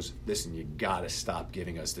it goes, listen, you got to stop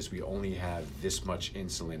giving us this. We only have this much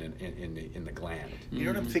insulin in the gland. You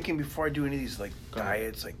know what I'm thinking before I do any of these like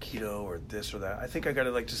diets, like keto or this or that? I think I got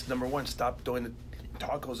to like just number one, stop doing the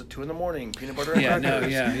tacos at 2 a.m, peanut butter and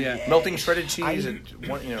crackers, melting shredded cheese at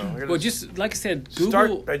 1. Well, just like I said,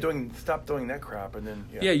 Google stop doing that crap, and then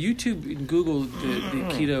YouTube and Google the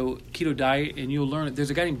keto diet, and you'll learn it. There's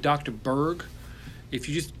a guy named Dr. Berg. If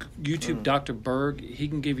you just YouTube Dr. Berg, he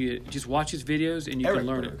can give you, just watch his videos and you can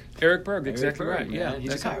learn it. Eric Berg, exactly right. Yeah,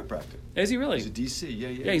 he's a chiropractor. Is he really? He's a DC.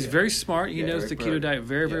 Yeah, he's very smart. He knows the keto diet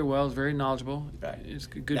very well. He's very knowledgeable. Right. It's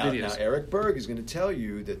good videos. Now, Eric Berg is going to tell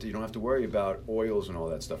you that you don't have to worry about oils and all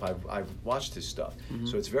that stuff. I've watched his stuff,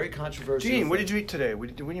 so it's very controversial. Gene, what did you eat today? We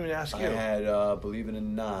didn't even ask you. I had, believe it or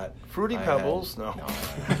not, Fruity Pebbles. No.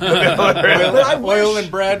 Oil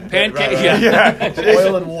and bread, pancake.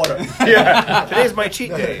 Oil and water. Yeah, today's my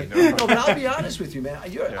cheat day. No, but I'll be honest with you, man.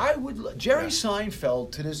 Jerry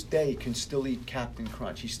Seinfeld to this day can still eat Captain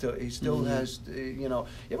Crunch. He still has, You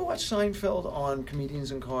ever watch Seinfeld on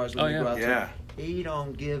Comedians in Cars when they go out there? He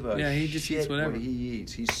don't give a he just shit eats whatever what he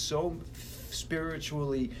eats. He's so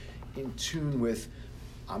spiritually in tune with,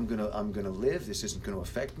 I'm gonna live. This isn't gonna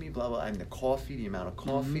affect me. Blah blah. And the coffee, the amount of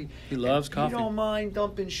coffee. He loves coffee. He don't mind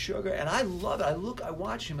dumping sugar, and I love it. I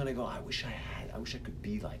watch him, and I go, I wish I could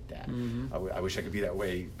be like that. I wish I could be that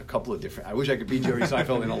way. I wish I could be Jerry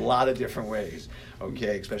Seinfeld in a lot of different ways.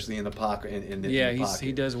 Okay, especially in the pocket.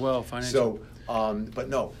 He does well financially. So, but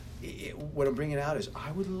no. What I'm bringing out is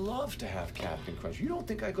I would love to have Captain Crunch. You don't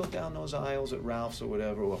think I go down those aisles at Ralph's or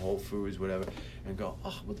whatever, or Whole Foods, whatever, and go,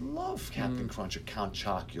 I would love Captain Crunch or Count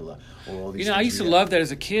Chocula or all these things. I used to love that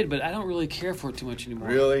as a kid, but I don't really care for it too much anymore.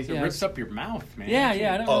 Really? It rips up your mouth, man.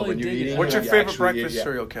 Yeah, I don't really dig it. What's your favorite breakfast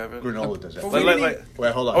cereal, Kevin? Granola does that.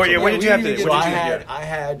 Wait, hold on. Oh, yeah, what did you have today? So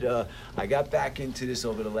I got back into this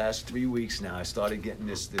over the last 3 weeks now. I started getting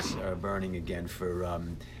this burning again for...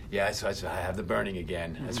 so I have the burning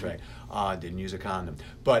again. That's right. Didn't use a condom.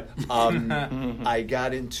 But I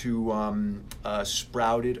got into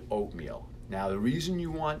sprouted oatmeal. Now, the reason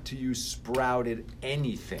you want to use sprouted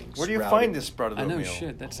anything... Where do you find this sprouted oatmeal? I know,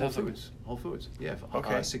 shit. That sounds like... Whole Foods. Yeah.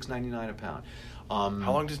 Okay. $6.99 a pound.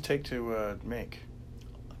 How long does it take to make?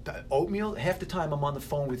 Oatmeal, half the time I'm on the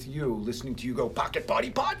phone with you, listening to you go, Pocket Party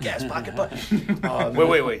Podcast, Pocket Party.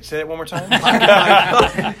 Wait. Say that one more time.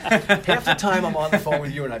 Half the time I'm on the phone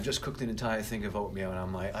with you, and I've just cooked an entire thing of oatmeal, and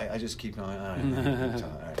I'm like, I just keep going. All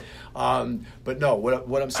right. But no,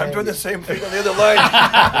 what I'm saying... I'm doing the same thing on the other line.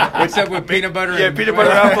 What's up with peanut butter? Yeah, peanut butter,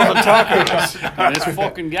 apples, and tacos. This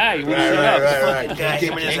fucking guy. Right. Can't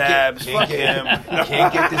him and his abs. Fuck him.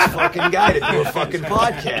 Can't get this fucking guy to do a fucking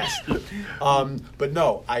podcast. But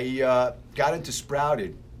no, I got into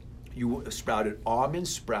sprouted. Sprouted almonds,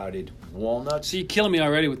 sprouted walnuts. So you're killing me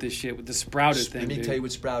already with this shit, with the sprouted thing. Let me tell you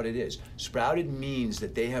what sprouted is. Sprouted means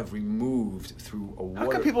that they have removed through a water...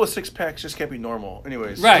 How come people with six packs just can't be normal?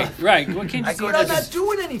 Anyways. Right. What can't you I'm not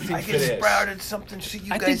doing anything I for get this. sprouted something shit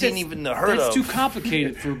you I guys think ain't even heard of. That's too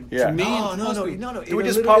complicated for me. No. It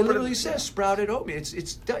literally says sprouted oatmeal.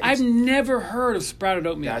 I've never heard of sprouted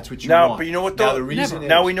oatmeal. That's what you want. Want. But you know what though? Now, the reason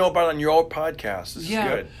now we know about it on your old podcast. This is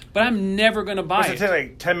good. But I'm never going to buy it. Does it take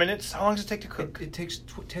like 10 minutes? How long does it take to cook? It takes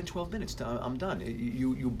 10, 12 minutes. I'm done.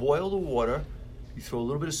 You boil the water. You throw a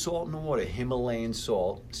little bit of salt in the water. Himalayan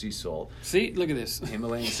salt, sea salt. See, look at this.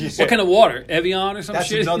 Himalayan sea salt. What kind of water? Evian or some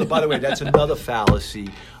shit? By the way, that's another fallacy.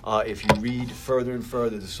 If you read further and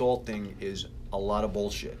further, the salt thing is a lot of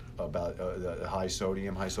bullshit about the high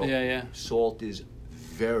sodium, high salt. Yeah. Salt is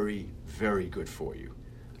very, very good for you.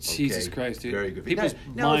 Jesus Christ, dude. Very good. People's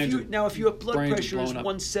Now, if your blood brains are pressure is blowing up.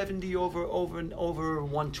 170 over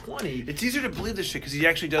 120, It's easier to believe this shit because he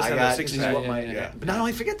actually does have a this is six-pack. what my- Yeah. But not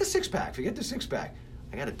only forget the six pack.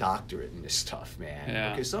 I got a doctorate in this stuff, man.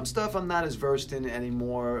 Yeah. Okay, some stuff I'm not as versed in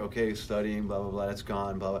anymore. Okay, studying, blah, blah, blah, that's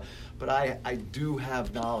gone, blah, blah. But I do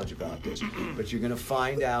have knowledge about this. But you're going to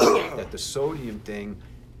find out that the sodium thing,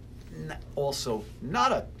 also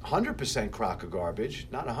not 100% crock of garbage,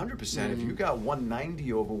 not 100%. If you got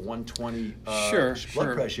 190 over 120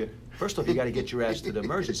 blood pressure, first off, you got to get your ass to the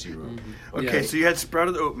emergency room. Okay, so you had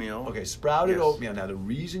sprouted oatmeal. Okay, sprouted oatmeal. Now, the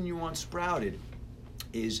reason you want sprouted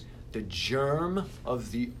is the germ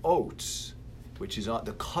of the oats, which is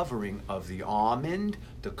the covering of the almond,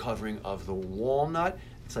 the covering of the walnut.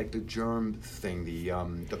 It's like the germ thing, the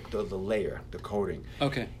layer, the coating.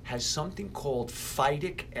 Okay. Has something called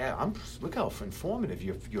phytic acid. Look how informative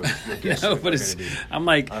your guests No, are but going to be. I'm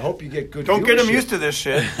like, I hope you get good. Don't get him viewership. used to this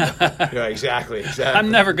shit. Yeah, exactly. I'm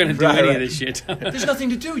never going to do any of this shit. There's nothing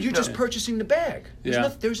to do. You're just purchasing the bag.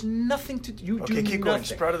 There's nothing to do. Okay, keep going.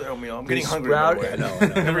 Sprouted oatmeal. I'm getting hungry. I know.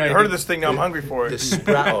 I've never heard of this thing. Now I'm hungry for it.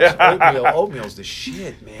 The oatmeal's the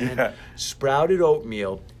shit, man. Yeah. Sprouted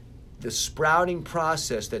oatmeal. The sprouting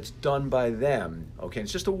process that's done by them, okay,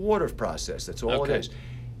 it's just a water process, that's all it is.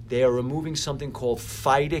 They are removing something called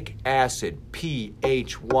phytic acid,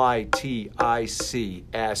 Phytic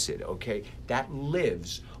acid, okay? That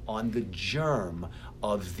lives on the germ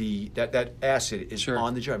of that acid is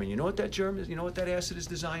on the germ. And you know what that germ is? You know what that acid is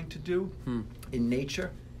designed to do? In nature?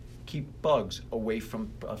 Keep bugs away from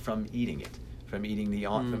eating it. From eating the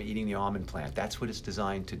almond plant, that's what it's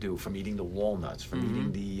designed to do. From eating the walnuts, from eating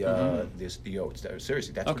the oats.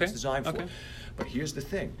 Seriously, that's what it's designed for. But here's the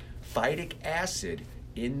thing: phytic acid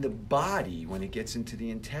in the body, when it gets into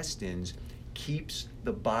the intestines, keeps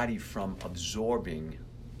the body from absorbing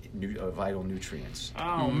vital nutrients.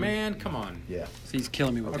 Oh man, come on. Yeah. So he's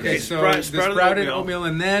killing me with Okay, this. so the sprouted oatmeal,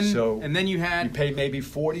 and then you had. You pay maybe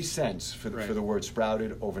 40 cents for the word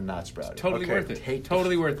sprouted over not sprouted. It's totally worth it.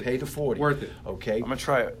 Totally worth it. Pay the 40. Worth it. Okay. I'm gonna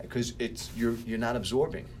try it because you're not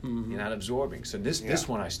absorbing. You're not absorbing. So this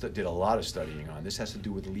one I did a lot of studying on. This has to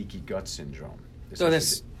do with leaky gut syndrome.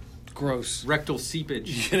 That's gross. Rectal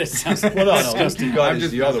seepage. That sounds disgusting. Leaky gut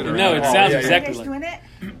is the other one. No, it sounds exactly like doing it.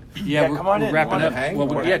 Yeah, come on we're in. wrapping up.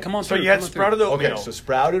 Hang. Come on. So you had sprouted oatmeal. Okay, so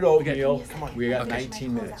sprouted oatmeal. Come on. We got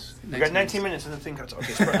 19 minutes. We got 19 minutes and the thing cuts.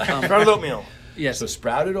 Okay, sprouted oatmeal. Yes. So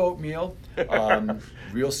sprouted oatmeal,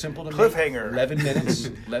 real simple to make. Cliffhanger. 11 minutes.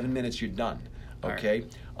 11 minutes, you're done. Okay.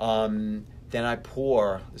 Then I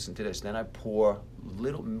pour. Listen to this. Then I pour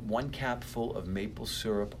 1 capful of maple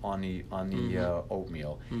syrup on the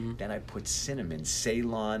oatmeal. Then I put cinnamon,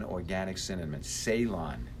 Ceylon organic cinnamon,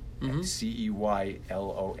 Ceylon.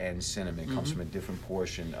 Ceylon cinnamon. Comes from a different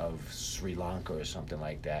portion of Sri Lanka or something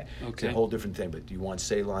like that. It's a whole different thing, but you want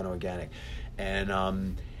Ceylon organic. And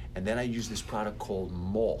then I use this product called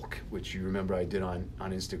Malk, which you remember I did on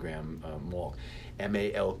Instagram, Malk,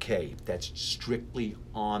 MALK. That's strictly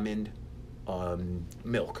almond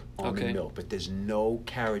milk, milk. But there's no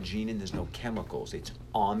carrageenan, there's no chemicals. It's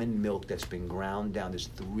almond milk that's been ground down. There's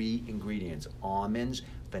 3 ingredients: almonds,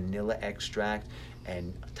 vanilla extract,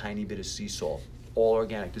 and a tiny bit of sea salt. All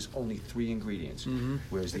organic. There's only 3 ingredients,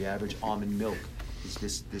 whereas the average almond milk is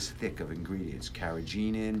this thick of ingredients.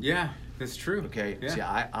 Carrageenan. Yeah, that's true. Okay.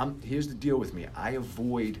 Yeah. See, here's the deal with me. I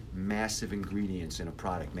avoid massive ingredients in a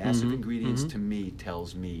product. Massive ingredients to me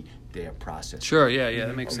tells me they're processed. Sure. Yeah.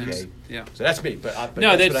 That makes sense. Yeah. So that's me. But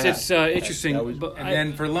no, that's what I it's had. interesting.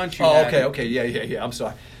 Then for lunch, you Oh, had okay. Yeah. I'm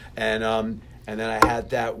sorry. And then I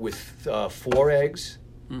had that with 4 eggs.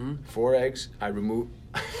 4 eggs. I remove.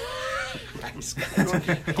 I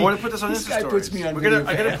want to put this on This Insta guy stories. puts me on I video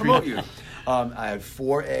gotta for promote you. I had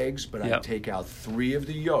 4 eggs, but I Yep. take out 3 of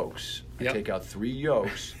the yolks. I take out 3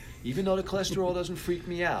 yolks. Even though the cholesterol doesn't freak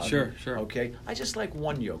me out. Sure. Okay? I just like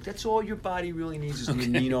 1 yolk. That's all your body really needs is the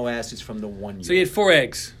amino acids from the 1 yolk. So you had 4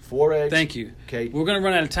 eggs. 4 eggs. Thank you. Okay. We're going to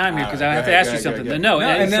run out of time here because All I right, have go to ahead, ask you go ahead, something. go ahead. No,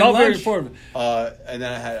 and it's then all very lunch. informative. And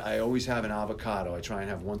then I always have an avocado. I try and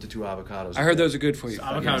have 1 to 2 avocados. I heard those are good for you.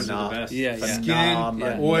 Avocados are the best. Yeah.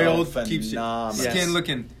 Skin, oiled, keeps you phenomenal. skin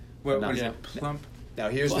looking. What is Yeah. it? Plump. Now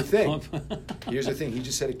here's the thing. Here's the thing. He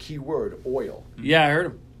just said a key word: oil. Yeah, I heard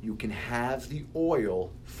him. You can have the oil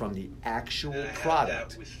from the actual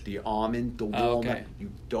product, the almond, the walnut. Okay.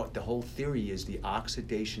 You don't. The whole theory is the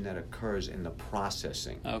oxidation that occurs in the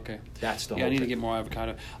processing. Okay. That's the Yeah, whole I need thing. to get more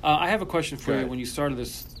avocado. I have a question for Go you. ahead. When you started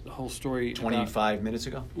this whole story, 25 minutes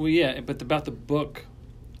ago. Well, yeah, but about the book.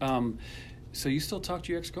 So you still talk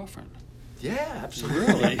to your ex-girlfriend? Yeah,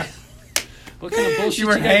 absolutely. What kind of bullshit You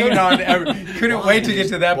were hanging on. Couldn't wait to get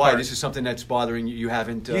to that Why? part. This is something that's bothering you. You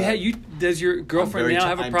haven't. Does your girlfriend now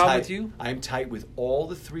have a problem with you? I'm tight with all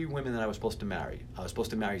the 3 women that I was supposed to marry. I was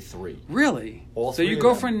supposed to marry 3. Really? All so 3 your of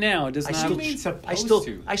girlfriend them. now does not have...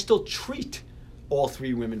 I still treat all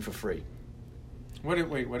 3 women for free. What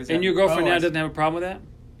is that? And your girlfriend now doesn't have a problem with that?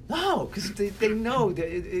 No, because they know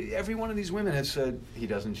that every one of these women has said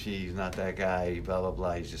he's not that guy, blah blah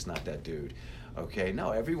blah. He's just not that dude. Okay,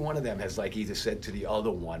 no, every one of them has like either said to the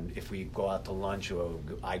other one, if we go out to lunch or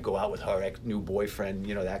I go out with her new boyfriend,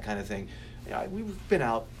 that kind of thing. We've been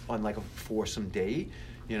out on like a foursome date,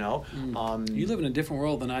 You live in a different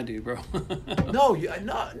world than I do, bro. No.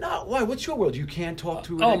 Why? What's your world? You can't talk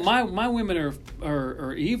to. My women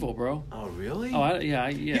are evil, bro. Oh, really? Yeah.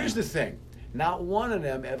 Here's the thing. Not one of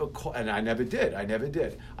them ever called, and I never did.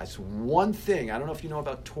 That's one thing. I don't know if you know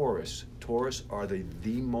about Taurus. Taurus are the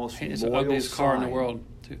most it's loyal the ugliest car in the world.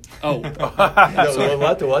 Too.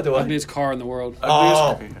 What? Ugliest car in the world.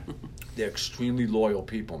 They're extremely loyal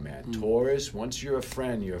people, man. Taurus. Once you're a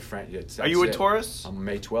friend, you're a friend. Are you a Taurus? I'm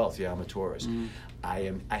May 12th. Yeah, I'm a Taurus.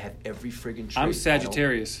 I have every friggin' trait. I'm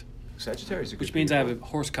Sagittarius. Sagittarius, which means I have a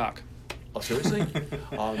horse cock. Oh, seriously?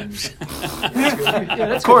 Of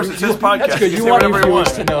course, it's his podcast. That's good. You want everyone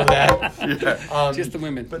to know that. Just the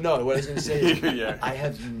women. But no, what I was going to say is, I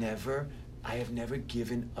have never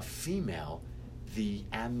given a female the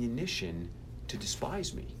ammunition to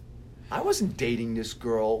despise me. I wasn't dating this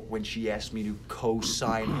girl when she asked me to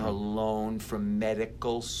co-sign her loan for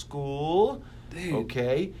medical school. Dude.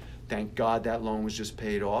 Okay? Thank God that loan was just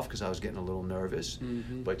paid off because I was getting a little nervous.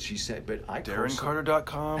 Mm-hmm. But she said,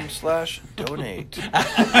 DarrenCarter.com/donate.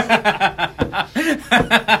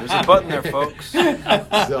 There's a button there, folks. Have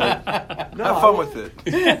fun with it.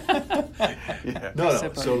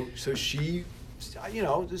 No. So she, I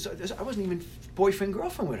wasn't even boyfriend,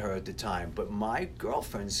 girlfriend with her at the time. But my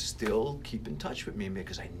girlfriends still keep in touch with me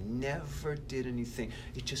because I never did anything.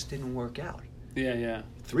 It just didn't work out. Yeah.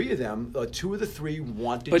 3 of them, 2 of the 3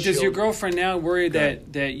 wanted. But does your girlfriend now worry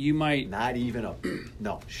that you might? Not even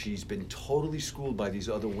no. She's been totally schooled by these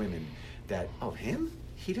other women. That him?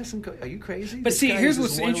 He doesn't go. Are you crazy? But see, here's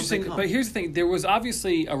what's interesting. But here's the thing: there was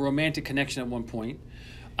obviously a romantic connection at one point.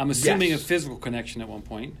 I'm assuming a physical connection at one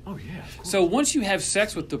point. Oh yeah. Of course. So once you have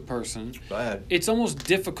sex with the person, it's almost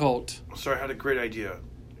difficult. Sorry, I had a great idea.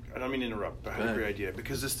 I don't mean to interrupt, but I had a great idea.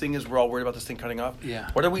 Because this thing is, we're all worried about this thing cutting off. Yeah.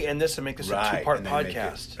 Why don't we end this and make this a 2-part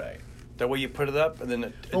podcast? Right. That way you put it up, and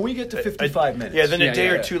then... When we get to 55 minutes. Yeah, then a day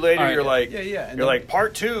or two later, you're like... Yeah. You're like,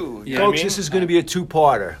 part 2. Yeah. Folks, this is going to be a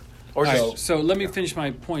 2-parter. So let me finish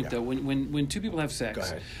my point, though. When 2 people have sex, go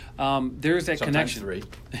ahead. There's that Sometimes connection. 3.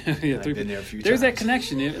 3. I've been there a few There's times. that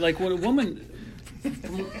connection. Like when a woman...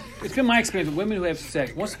 It's been my experience with women who have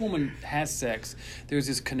sex. Once a woman has sex, there's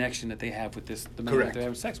this connection that they have with the man that they're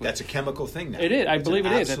having sex with. That's a chemical thing now. It is. I believe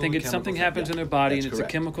it is. I think it's something happens in their body, and it's a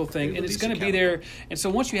chemical thing, and it's going to be there. And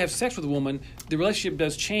so once you have sex with a woman, the relationship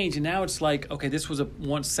does change, and now it's like, okay, this was a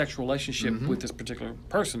once sexual relationship with this particular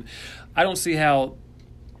person. I don't see how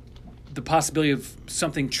the possibility of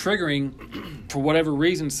something triggering for whatever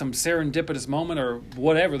reason, some serendipitous moment or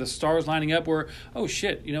whatever, the stars lining up where, oh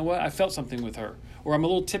shit, you know what, I felt something with her. Or I'm a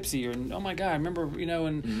little tipsy, or oh my God, I remember,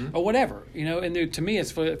 or whatever, and there, to me, I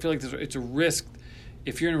feel like it's a risk.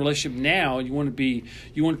 If you're in a relationship now and you want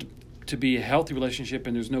it to be a healthy relationship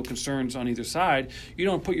and there's no concerns on either side, you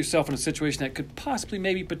don't put yourself in a situation that could possibly,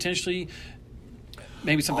 maybe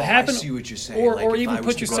something happen. I see what you're saying. Or even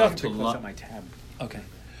put yourself to my tab. Okay.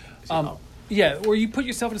 Or you put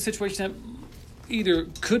yourself in a situation that either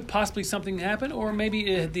could possibly something happen, or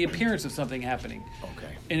maybe the appearance of something happening. Okay.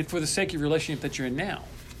 And for the sake of your relationship that you're in now.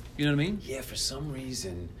 You know what I mean? Yeah, for some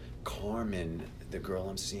reason, Carmen, the girl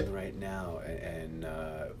I'm seeing right now, and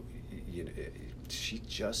she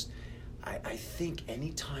just, I think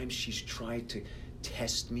anytime she's tried to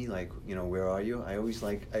test me, like, where are you? I always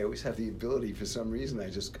have the ability, for some reason, I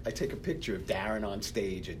take a picture of Darren on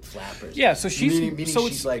stage at Flappers. Yeah, so she's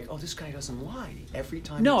she's like, oh, this guy doesn't lie every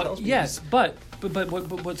time he tells me. Yes, but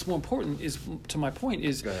what's more important is, to my point,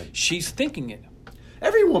 is she's thinking it.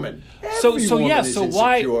 Every woman. So is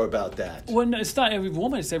insecure about that. Well, no, it's not every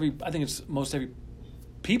woman. It's I think it's most every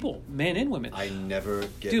people, men and women. I never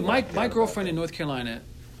get. Dude, my girlfriend in North Carolina,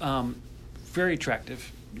 very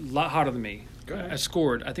attractive, a lot hotter than me. I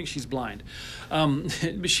scored. I think she's blind,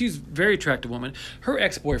 but she's a very attractive woman. Her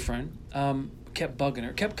ex-boyfriend kept bugging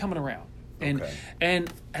her, kept coming around, and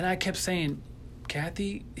I kept saying,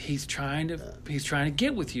 Kathy, he's trying to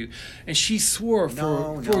get with you. And she swore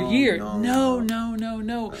for a year, no.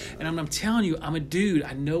 And I'm telling you, I'm a dude.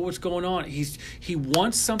 I know what's going on. He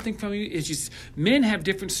wants something from you. It's just men have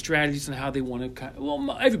different strategies on how they want to.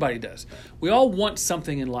 Well, everybody does. We all want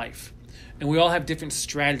something in life. And we all have different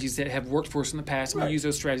strategies that have worked for us in the past, and we use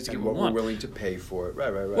those strategies to get what we want. We're willing to pay for it.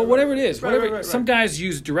 Right. Well, whatever it is. Some guys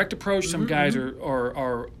use direct approach. Some guys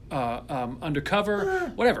are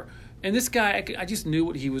undercover. Whatever. And this guy, I just knew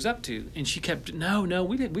what he was up to. And she kept, no,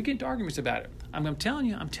 we get into arguments about it. I'm telling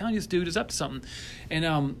you, this dude is up to something.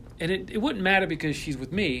 And it wouldn't matter because she's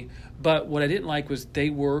with me. But what I didn't like was they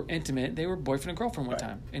were intimate. They were boyfriend and girlfriend one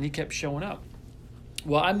time. And he kept showing up.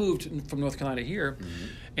 Well, I moved from North Carolina here.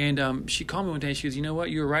 And she called me one day and she goes, you know what?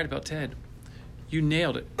 You were right about Ted. You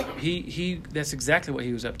nailed it. He that's exactly what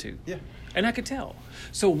he was up to. Yeah. And I could tell.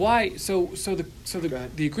 So why? So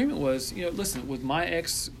the agreement was, listen, with my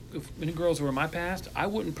ex, if any girls who were in my past, I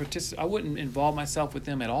wouldn't involve myself with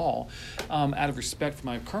them at all, out of respect for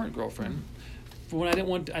my current girlfriend. For when I didn't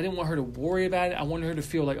want her to worry about it. I wanted her to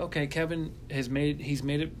feel like, okay, Kevin he's made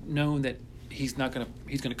it known that he's gonna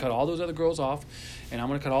cut all those other girls off, and I'm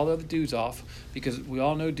gonna cut all the other dudes off, because we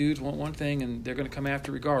all know dudes want one thing and they're gonna come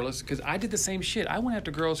after regardless. Because I did the same shit. I went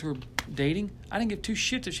after girls who were dating. I didn't give two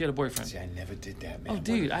shits if she had a boyfriend. See, I never did that, man. Oh,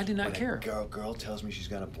 dude, I did not care. A girl tells me she's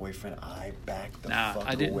got a boyfriend, I back the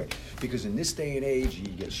fuck away. Because in this day and age, you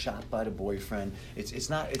get shot by the boyfriend. It's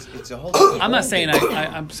a whole. I'm not saying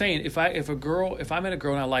I'm saying if I met a girl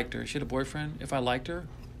and I liked her, she had a boyfriend. If I liked her,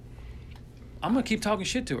 I'm gonna keep talking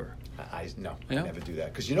shit to her. I never do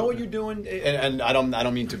that, because you know what you're doing, and I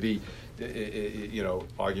don't mean to be,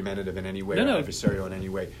 argumentative in any way, or adversarial in any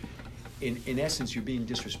way. In essence, you're being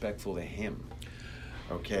disrespectful to him.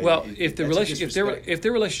 Okay. Well, if their relationship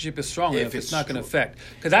is strong enough, it's not going to affect.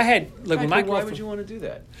 Because I had with my girlfriend. Why would you want to do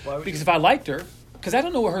that? Because if I liked her, because I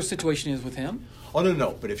don't know what her situation is with him. Oh,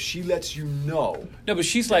 no. But if she lets you know. No, but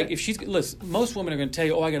she's like, listen, most women are going to tell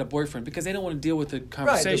you, I got a boyfriend, because they don't want to deal with the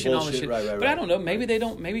conversation and all this shit. Right. But I don't know. Maybe they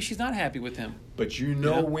don't. Maybe she's not happy with him. But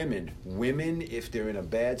women, if they're in a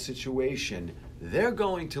bad situation, they're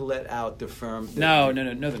going to let out the firm. No,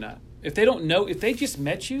 they're not. If they don't know, if they just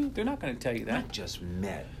met you, they're not going to tell you that. Not just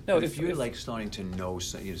met. No, if you're like starting to know,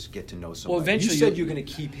 you just get to know somebody. Well, eventually, you said you're going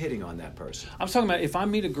to keep hitting on that person. I'm talking about if I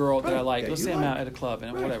meet a girl that I like. Let's say I'm out at a club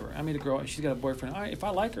and whatever. I meet a girl and she's got a boyfriend. All right, if I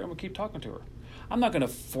like her, I'm going to keep talking to her. I'm not going to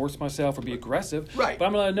force myself or be aggressive. Right. But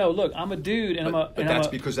I'm going to let her know, look, I'm a dude, and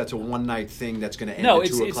because that's a one night thing that's going to end. No, at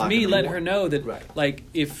 2 it's me letting her know that, like,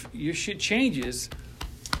 if your shit changes.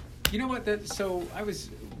 You know what?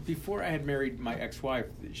 Before I had married my ex-wife,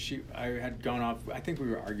 I had gone off. I think we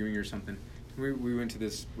were arguing or something. We went to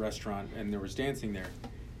this restaurant and there was dancing there,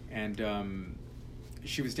 and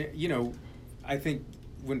she was. I think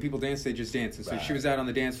when people dance, they just dance. And so she was out on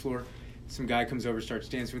the dance floor. Some guy comes over, starts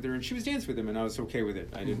dancing with her, and she was dancing with him, and I was okay with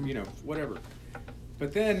it. I didn't, whatever.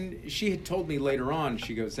 But then she had told me later on.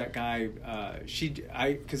 She goes, that guy.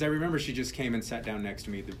 Because I remember she just came and sat down next to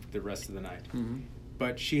me the rest of the night. Mm-hmm.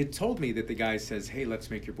 But she had told me that the guy says, hey, let's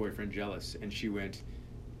make your boyfriend jealous. And she went,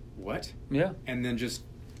 what? Yeah. And then just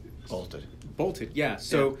bolted, yeah.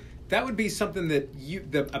 So that would be something that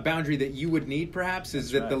a boundary that you would need, perhaps, is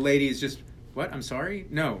that the lady is just, what? I'm sorry?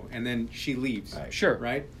 No. And then she leaves. Right. Sure.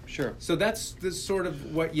 Right? Sure. So that's the sort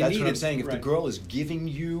of what you need. That's what I'm saying. If the girl is giving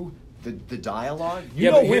you the dialogue,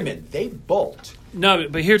 women, they bolt. No,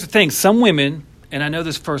 but here's the thing. Some women, and I know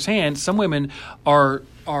this firsthand, some women are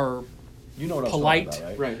you know what polite. I'm talking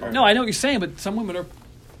about, right? No, I know what you're saying, but some women are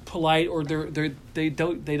polite, or they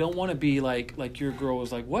don't want to be like your girl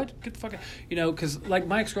was like, what? Get the fuck out. Because like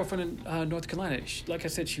my ex-girlfriend in North Carolina, like I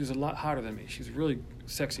said, she was a lot hotter than me. She was a really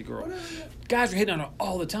sexy girl. Guys were hitting on her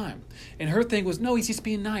all the time, and her thing was, no, he's just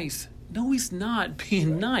being nice. No, he's not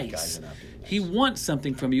being nice. Guys are not being nice. He wants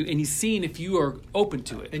something from you, and he's seeing if you are open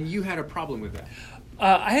to it. And you had a problem with that.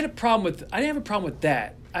 I didn't have a problem with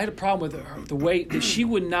that. I had a problem with her, the way that she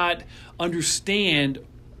would not understand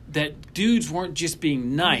that dudes weren't just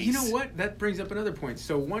being nice. You know what? That brings up another point.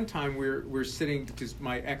 So one time we're sitting, because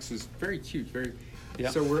my ex was very cute,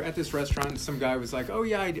 so we're at this restaurant and some guy was like, oh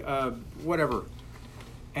yeah, whatever.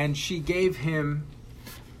 And she gave him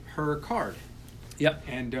her card. Yep.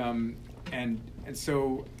 And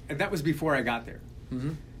so that was before I got there.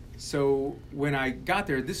 Mm-hmm. So when I got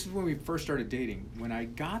there, this is when we first started dating. When I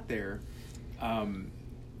got there,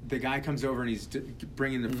 the guy comes over and he's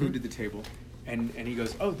bringing the food to the table, and he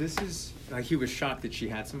goes, oh, this is, like, he was shocked that she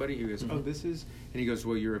had somebody. He goes, oh, this is, and he goes,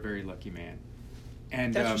 well, you're a very lucky man.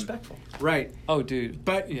 And that's respectful, right? Oh, dude,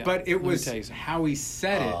 but it was how he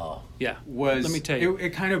said it. Yeah, was, let me tell you,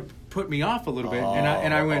 it kind of put me off a little bit,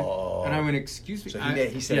 and I went, Oh. And I went, excuse me. So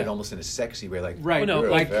he said it almost in a sexy way, like right. Well, no,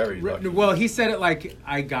 like very lucky. Well, he said it like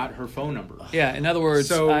I got her phone number. Yeah, in other words,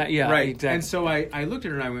 so yeah, right. exactly. And so I looked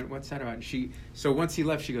at her and I went, "What's that about?" And so once he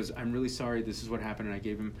left, she goes, "I'm really sorry. This is what happened." And I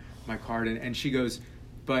gave him my card, and she goes,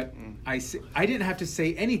 "But I didn't have to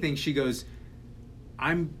say anything." She goes,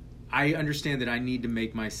 I understand that I need to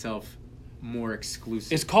make myself more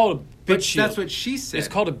exclusive. It's called a bitch shield. That's what she said. It's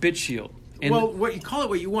called a bitch shield. And well, what you call it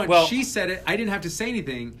what you want. Well, she said it. I didn't have to say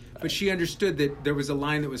anything, but she understood that there was a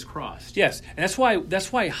line that was crossed. Yes, and that's why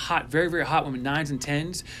very, very hot women, 9s and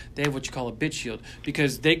 10s, they have what you call a bitch shield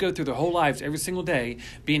because they go through their whole lives every single day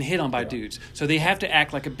being hit on by dudes. So they have to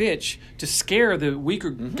act like a bitch to scare the weaker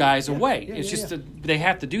guys away. It's just they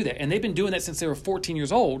have to do that, and they've been doing that since they were 14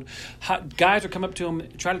 years old. Guys will come up to them,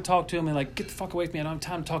 try to talk to them, and like, get the fuck away from me! I don't have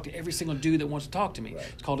time to talk to every single dude that wants to talk to me. Right.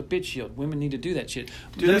 It's called a bitch shield. Women need to do that shit.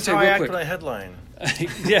 Dude, that's how I act when I headline.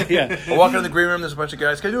 yeah. I walk into the green room. There's a bunch of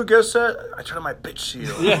guys. Can I do a guest set? I turn on my bitch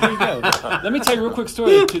shield. Yeah, there you go. Let me tell you a real quick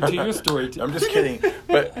story to your story. I'm just kidding.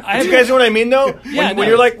 But do you guys know what I mean, though? Yeah, when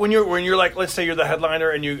you're like, let's say you're the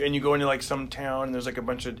headliner and you go into like some town and there's like a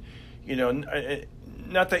bunch of,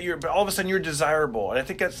 not that but all of a sudden you're desirable, and I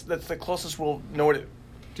think that's the closest we'll know what it.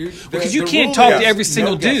 Dude, because you can't talk to every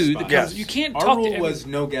single dude. Because you can't talk to Our rule was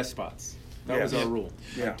no guest spots. That was our rule.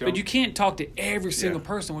 Yeah. But you can't talk to every single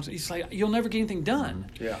person. It's like you'll never get anything done.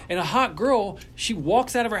 Yeah. And a hot girl, she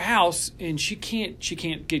walks out of her house and she can't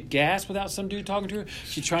get gas without some dude talking to her.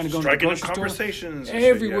 She's trying to go into the grocery store. Conversations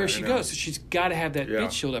Everywhere she goes. So she's got to have that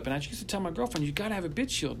bitch shield up. And I used to tell my girlfriend, you got to have a bitch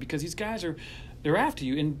shield because these guys they're after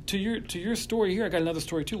you. And to your story here, I got another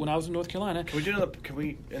story too. When I was in North Carolina, Can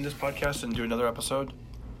we end this podcast and do another episode?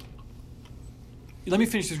 Let me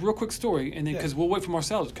finish this real quick story, and then because we'll wait for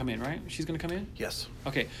Marcella to come in, right? She's going to come in? Yes.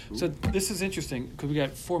 Okay, so this is interesting because we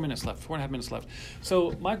got 4.5 minutes left.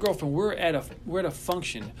 So my girlfriend, we're at a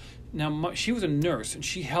function. Now she was a nurse and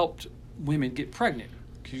she helped women get pregnant.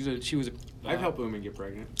 She was. I've helped women get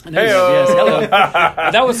pregnant. Yes, hello.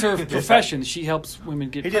 That was her profession. She helps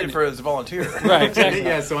women get pregnant. He did it for as a volunteer. Right, exactly.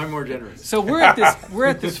 Yeah, so I'm more generous. So we're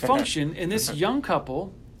at this function, and this young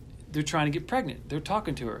couple, they're trying to get pregnant. They're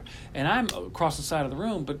talking to her. And I'm across the side of the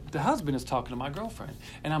room, but the husband is talking to my girlfriend.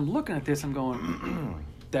 And I'm looking at this, I'm going,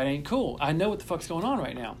 that ain't cool. I know what the fuck's going on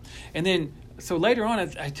right now. And then, so later on,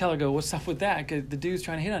 I tell her, I go, what's up with that? Because the dude's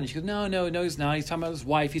trying to hit on you. She goes, no, he's not. He's talking about his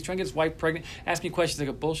wife. He's trying to get his wife pregnant. Ask me questions. I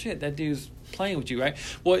go, bullshit, that dude's playing with you, right?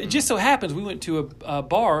 Well, it just so happens we went to a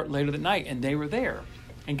bar later that night, and they were there.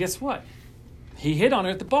 And guess what? He hit on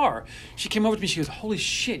her at the bar. She came over to me. She goes, holy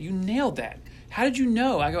shit, you nailed that. How did you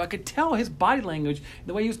know? I go, I could tell his body language,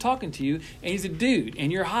 the way he was talking to you, and he's a dude, and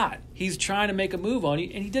you're hot. He's trying to make a move on you,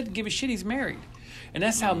 and he doesn't give a shit. He's married. And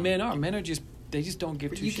that's how men are. Men are they just don't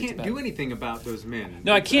give two shits about it. You can't do anything about those men.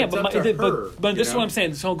 No, I can't. But this is what I'm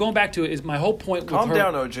saying. So going back to it is my whole point with her. Calm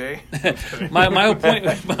down, OJ.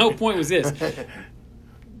 my whole point was this.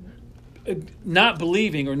 Not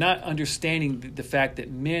believing or not understanding the fact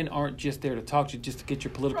that men aren't just there to talk to you just to get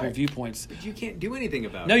your political viewpoints. But you can't do anything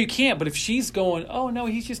about it. No, you can't. But if she's going, oh, no,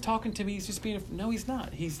 he's just talking to me. He's just being... No, he's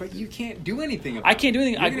not. But you can't do anything about it. I can't do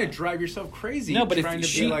anything. You're going to drive yourself crazy. No, but trying if to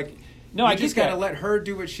she... be like... No, I just got to let her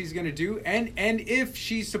do what she's going to do, and if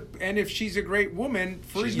she's a great woman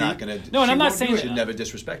for she's you, not going to. No, and I'm not saying she'd never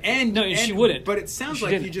disrespect you. And she wouldn't. But it sounds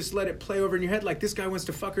like you just let it play over in your head, like this guy wants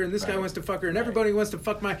to fuck her, and this guy wants to fuck her, and everybody wants to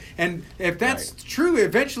fuck my. And if that's true,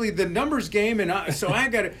 eventually the numbers game, and so I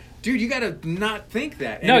got to. Dude, you got to not think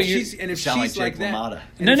that. And if she's like that,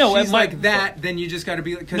 like that, then you just got to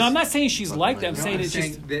be like. No, I'm not saying she's like that. I'm saying it's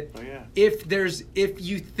just that if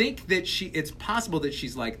you think that it's possible that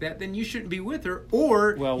she's like that, then you shouldn't be with her,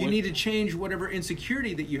 or you need to change whatever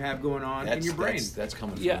insecurity that you have going on in your brain. That's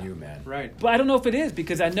coming from you, man. Right. But I don't know if it is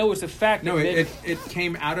because I know it's a fact. No, it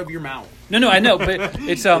came out of your mouth. No, I know, but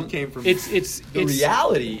it's it came from the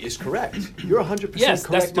reality is correct. You're 100% yes,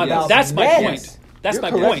 correct. That's my point. That's You're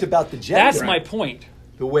my correct point. about the gender. That's my point.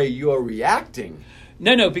 The way you're reacting.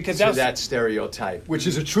 No, because that stereotype, which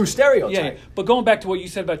is a true stereotype. Yeah, but going back to what you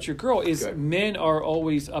said about your girl, is men are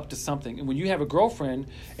always up to something. And when you have a girlfriend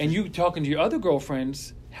and you talking to your other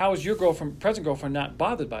girlfriends, how is your present girlfriend, not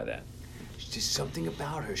bothered by that? There's just something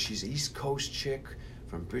about her. She's an East Coast chick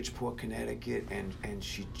from Bridgeport, Connecticut, and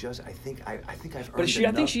she just I think I've earned But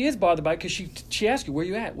I think she is bothered by it because she asked you, where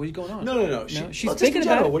you at? What are you going on? No. She's thinking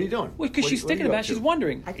about it. What are you doing? Well, because she's thinking about it. She's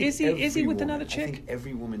wondering, is he with another chick? I think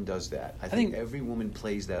every woman does that. I think every woman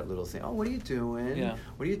plays that little thing. Oh, what are you doing? Yeah.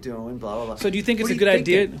 What are you doing? Blah, blah, blah. So do you think it's a good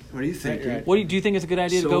idea? What are you thinking? Do you think it's a good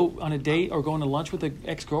idea to go on a date or go on a lunch with an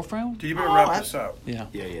ex-girlfriend? Do you better wrap this up? Yeah.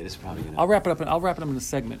 Yeah, this is probably going to... I'll wrap it up in a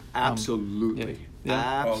segment. Absolutely. Yeah.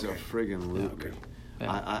 Absolutely. Okay.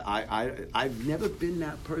 Yeah. I've never been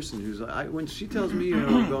that person who's like, when she tells me,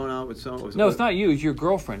 I'm going out with someone. No, it's not you. It's your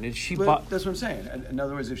girlfriend. That's what I'm saying. In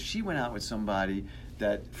other words, if she went out with somebody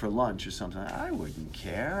that for lunch or something, I wouldn't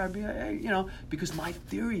care. I'd be like, because my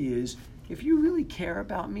theory is, if you really care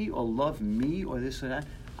about me or love me or this or that,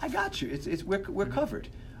 I got you. We're covered,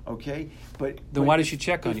 okay? But then why does she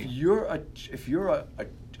check on you? If you're a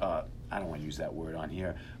I don't want to use that word on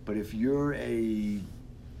here, but if you're a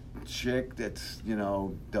chick that's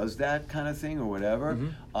does that kind of thing or whatever,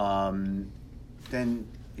 then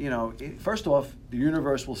first off, the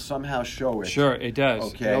universe will somehow show it. Sure, it does.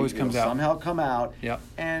 Okay, it always comes out. Somehow come out. Yep.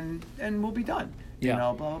 And we'll be done. Yeah.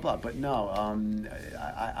 Blah blah blah. But no,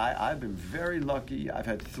 I've been very lucky. I've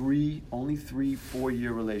had only 3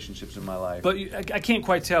 4-year relationships in my life. But I can't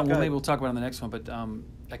quite tell. Well, maybe we'll talk about it on the next one. But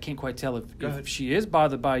I can't quite tell if she is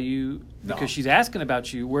bothered by you because she's asking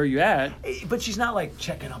about you. Where are you at? But she's not like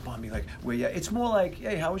checking up on me like where you. It's more like,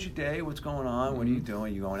 hey, how was your day? What's going on? What are you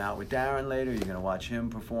doing? You going out with Darren later? You're gonna watch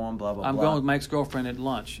him perform? Blah blah. I'm blah. going with Mike's girlfriend at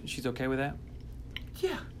lunch. She's okay with that?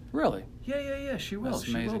 Yeah. Really? Yeah. She will. That's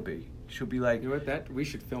she amazing. will be. She'll be like, you know what? We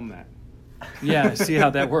should film that. Yeah, see how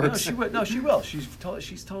that works. No, she will. She's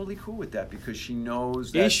totally cool with that because she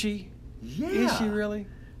knows that. Is she? Yeah. Is she really?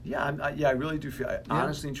 Yeah, I really do feel.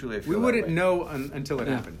 Honestly and truly, I feel we wouldn't know until it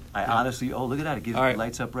happened. I honestly. Oh, look at that! It gives All right.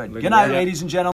 lights up red. Look Good at night, that. ladies and gentlemen.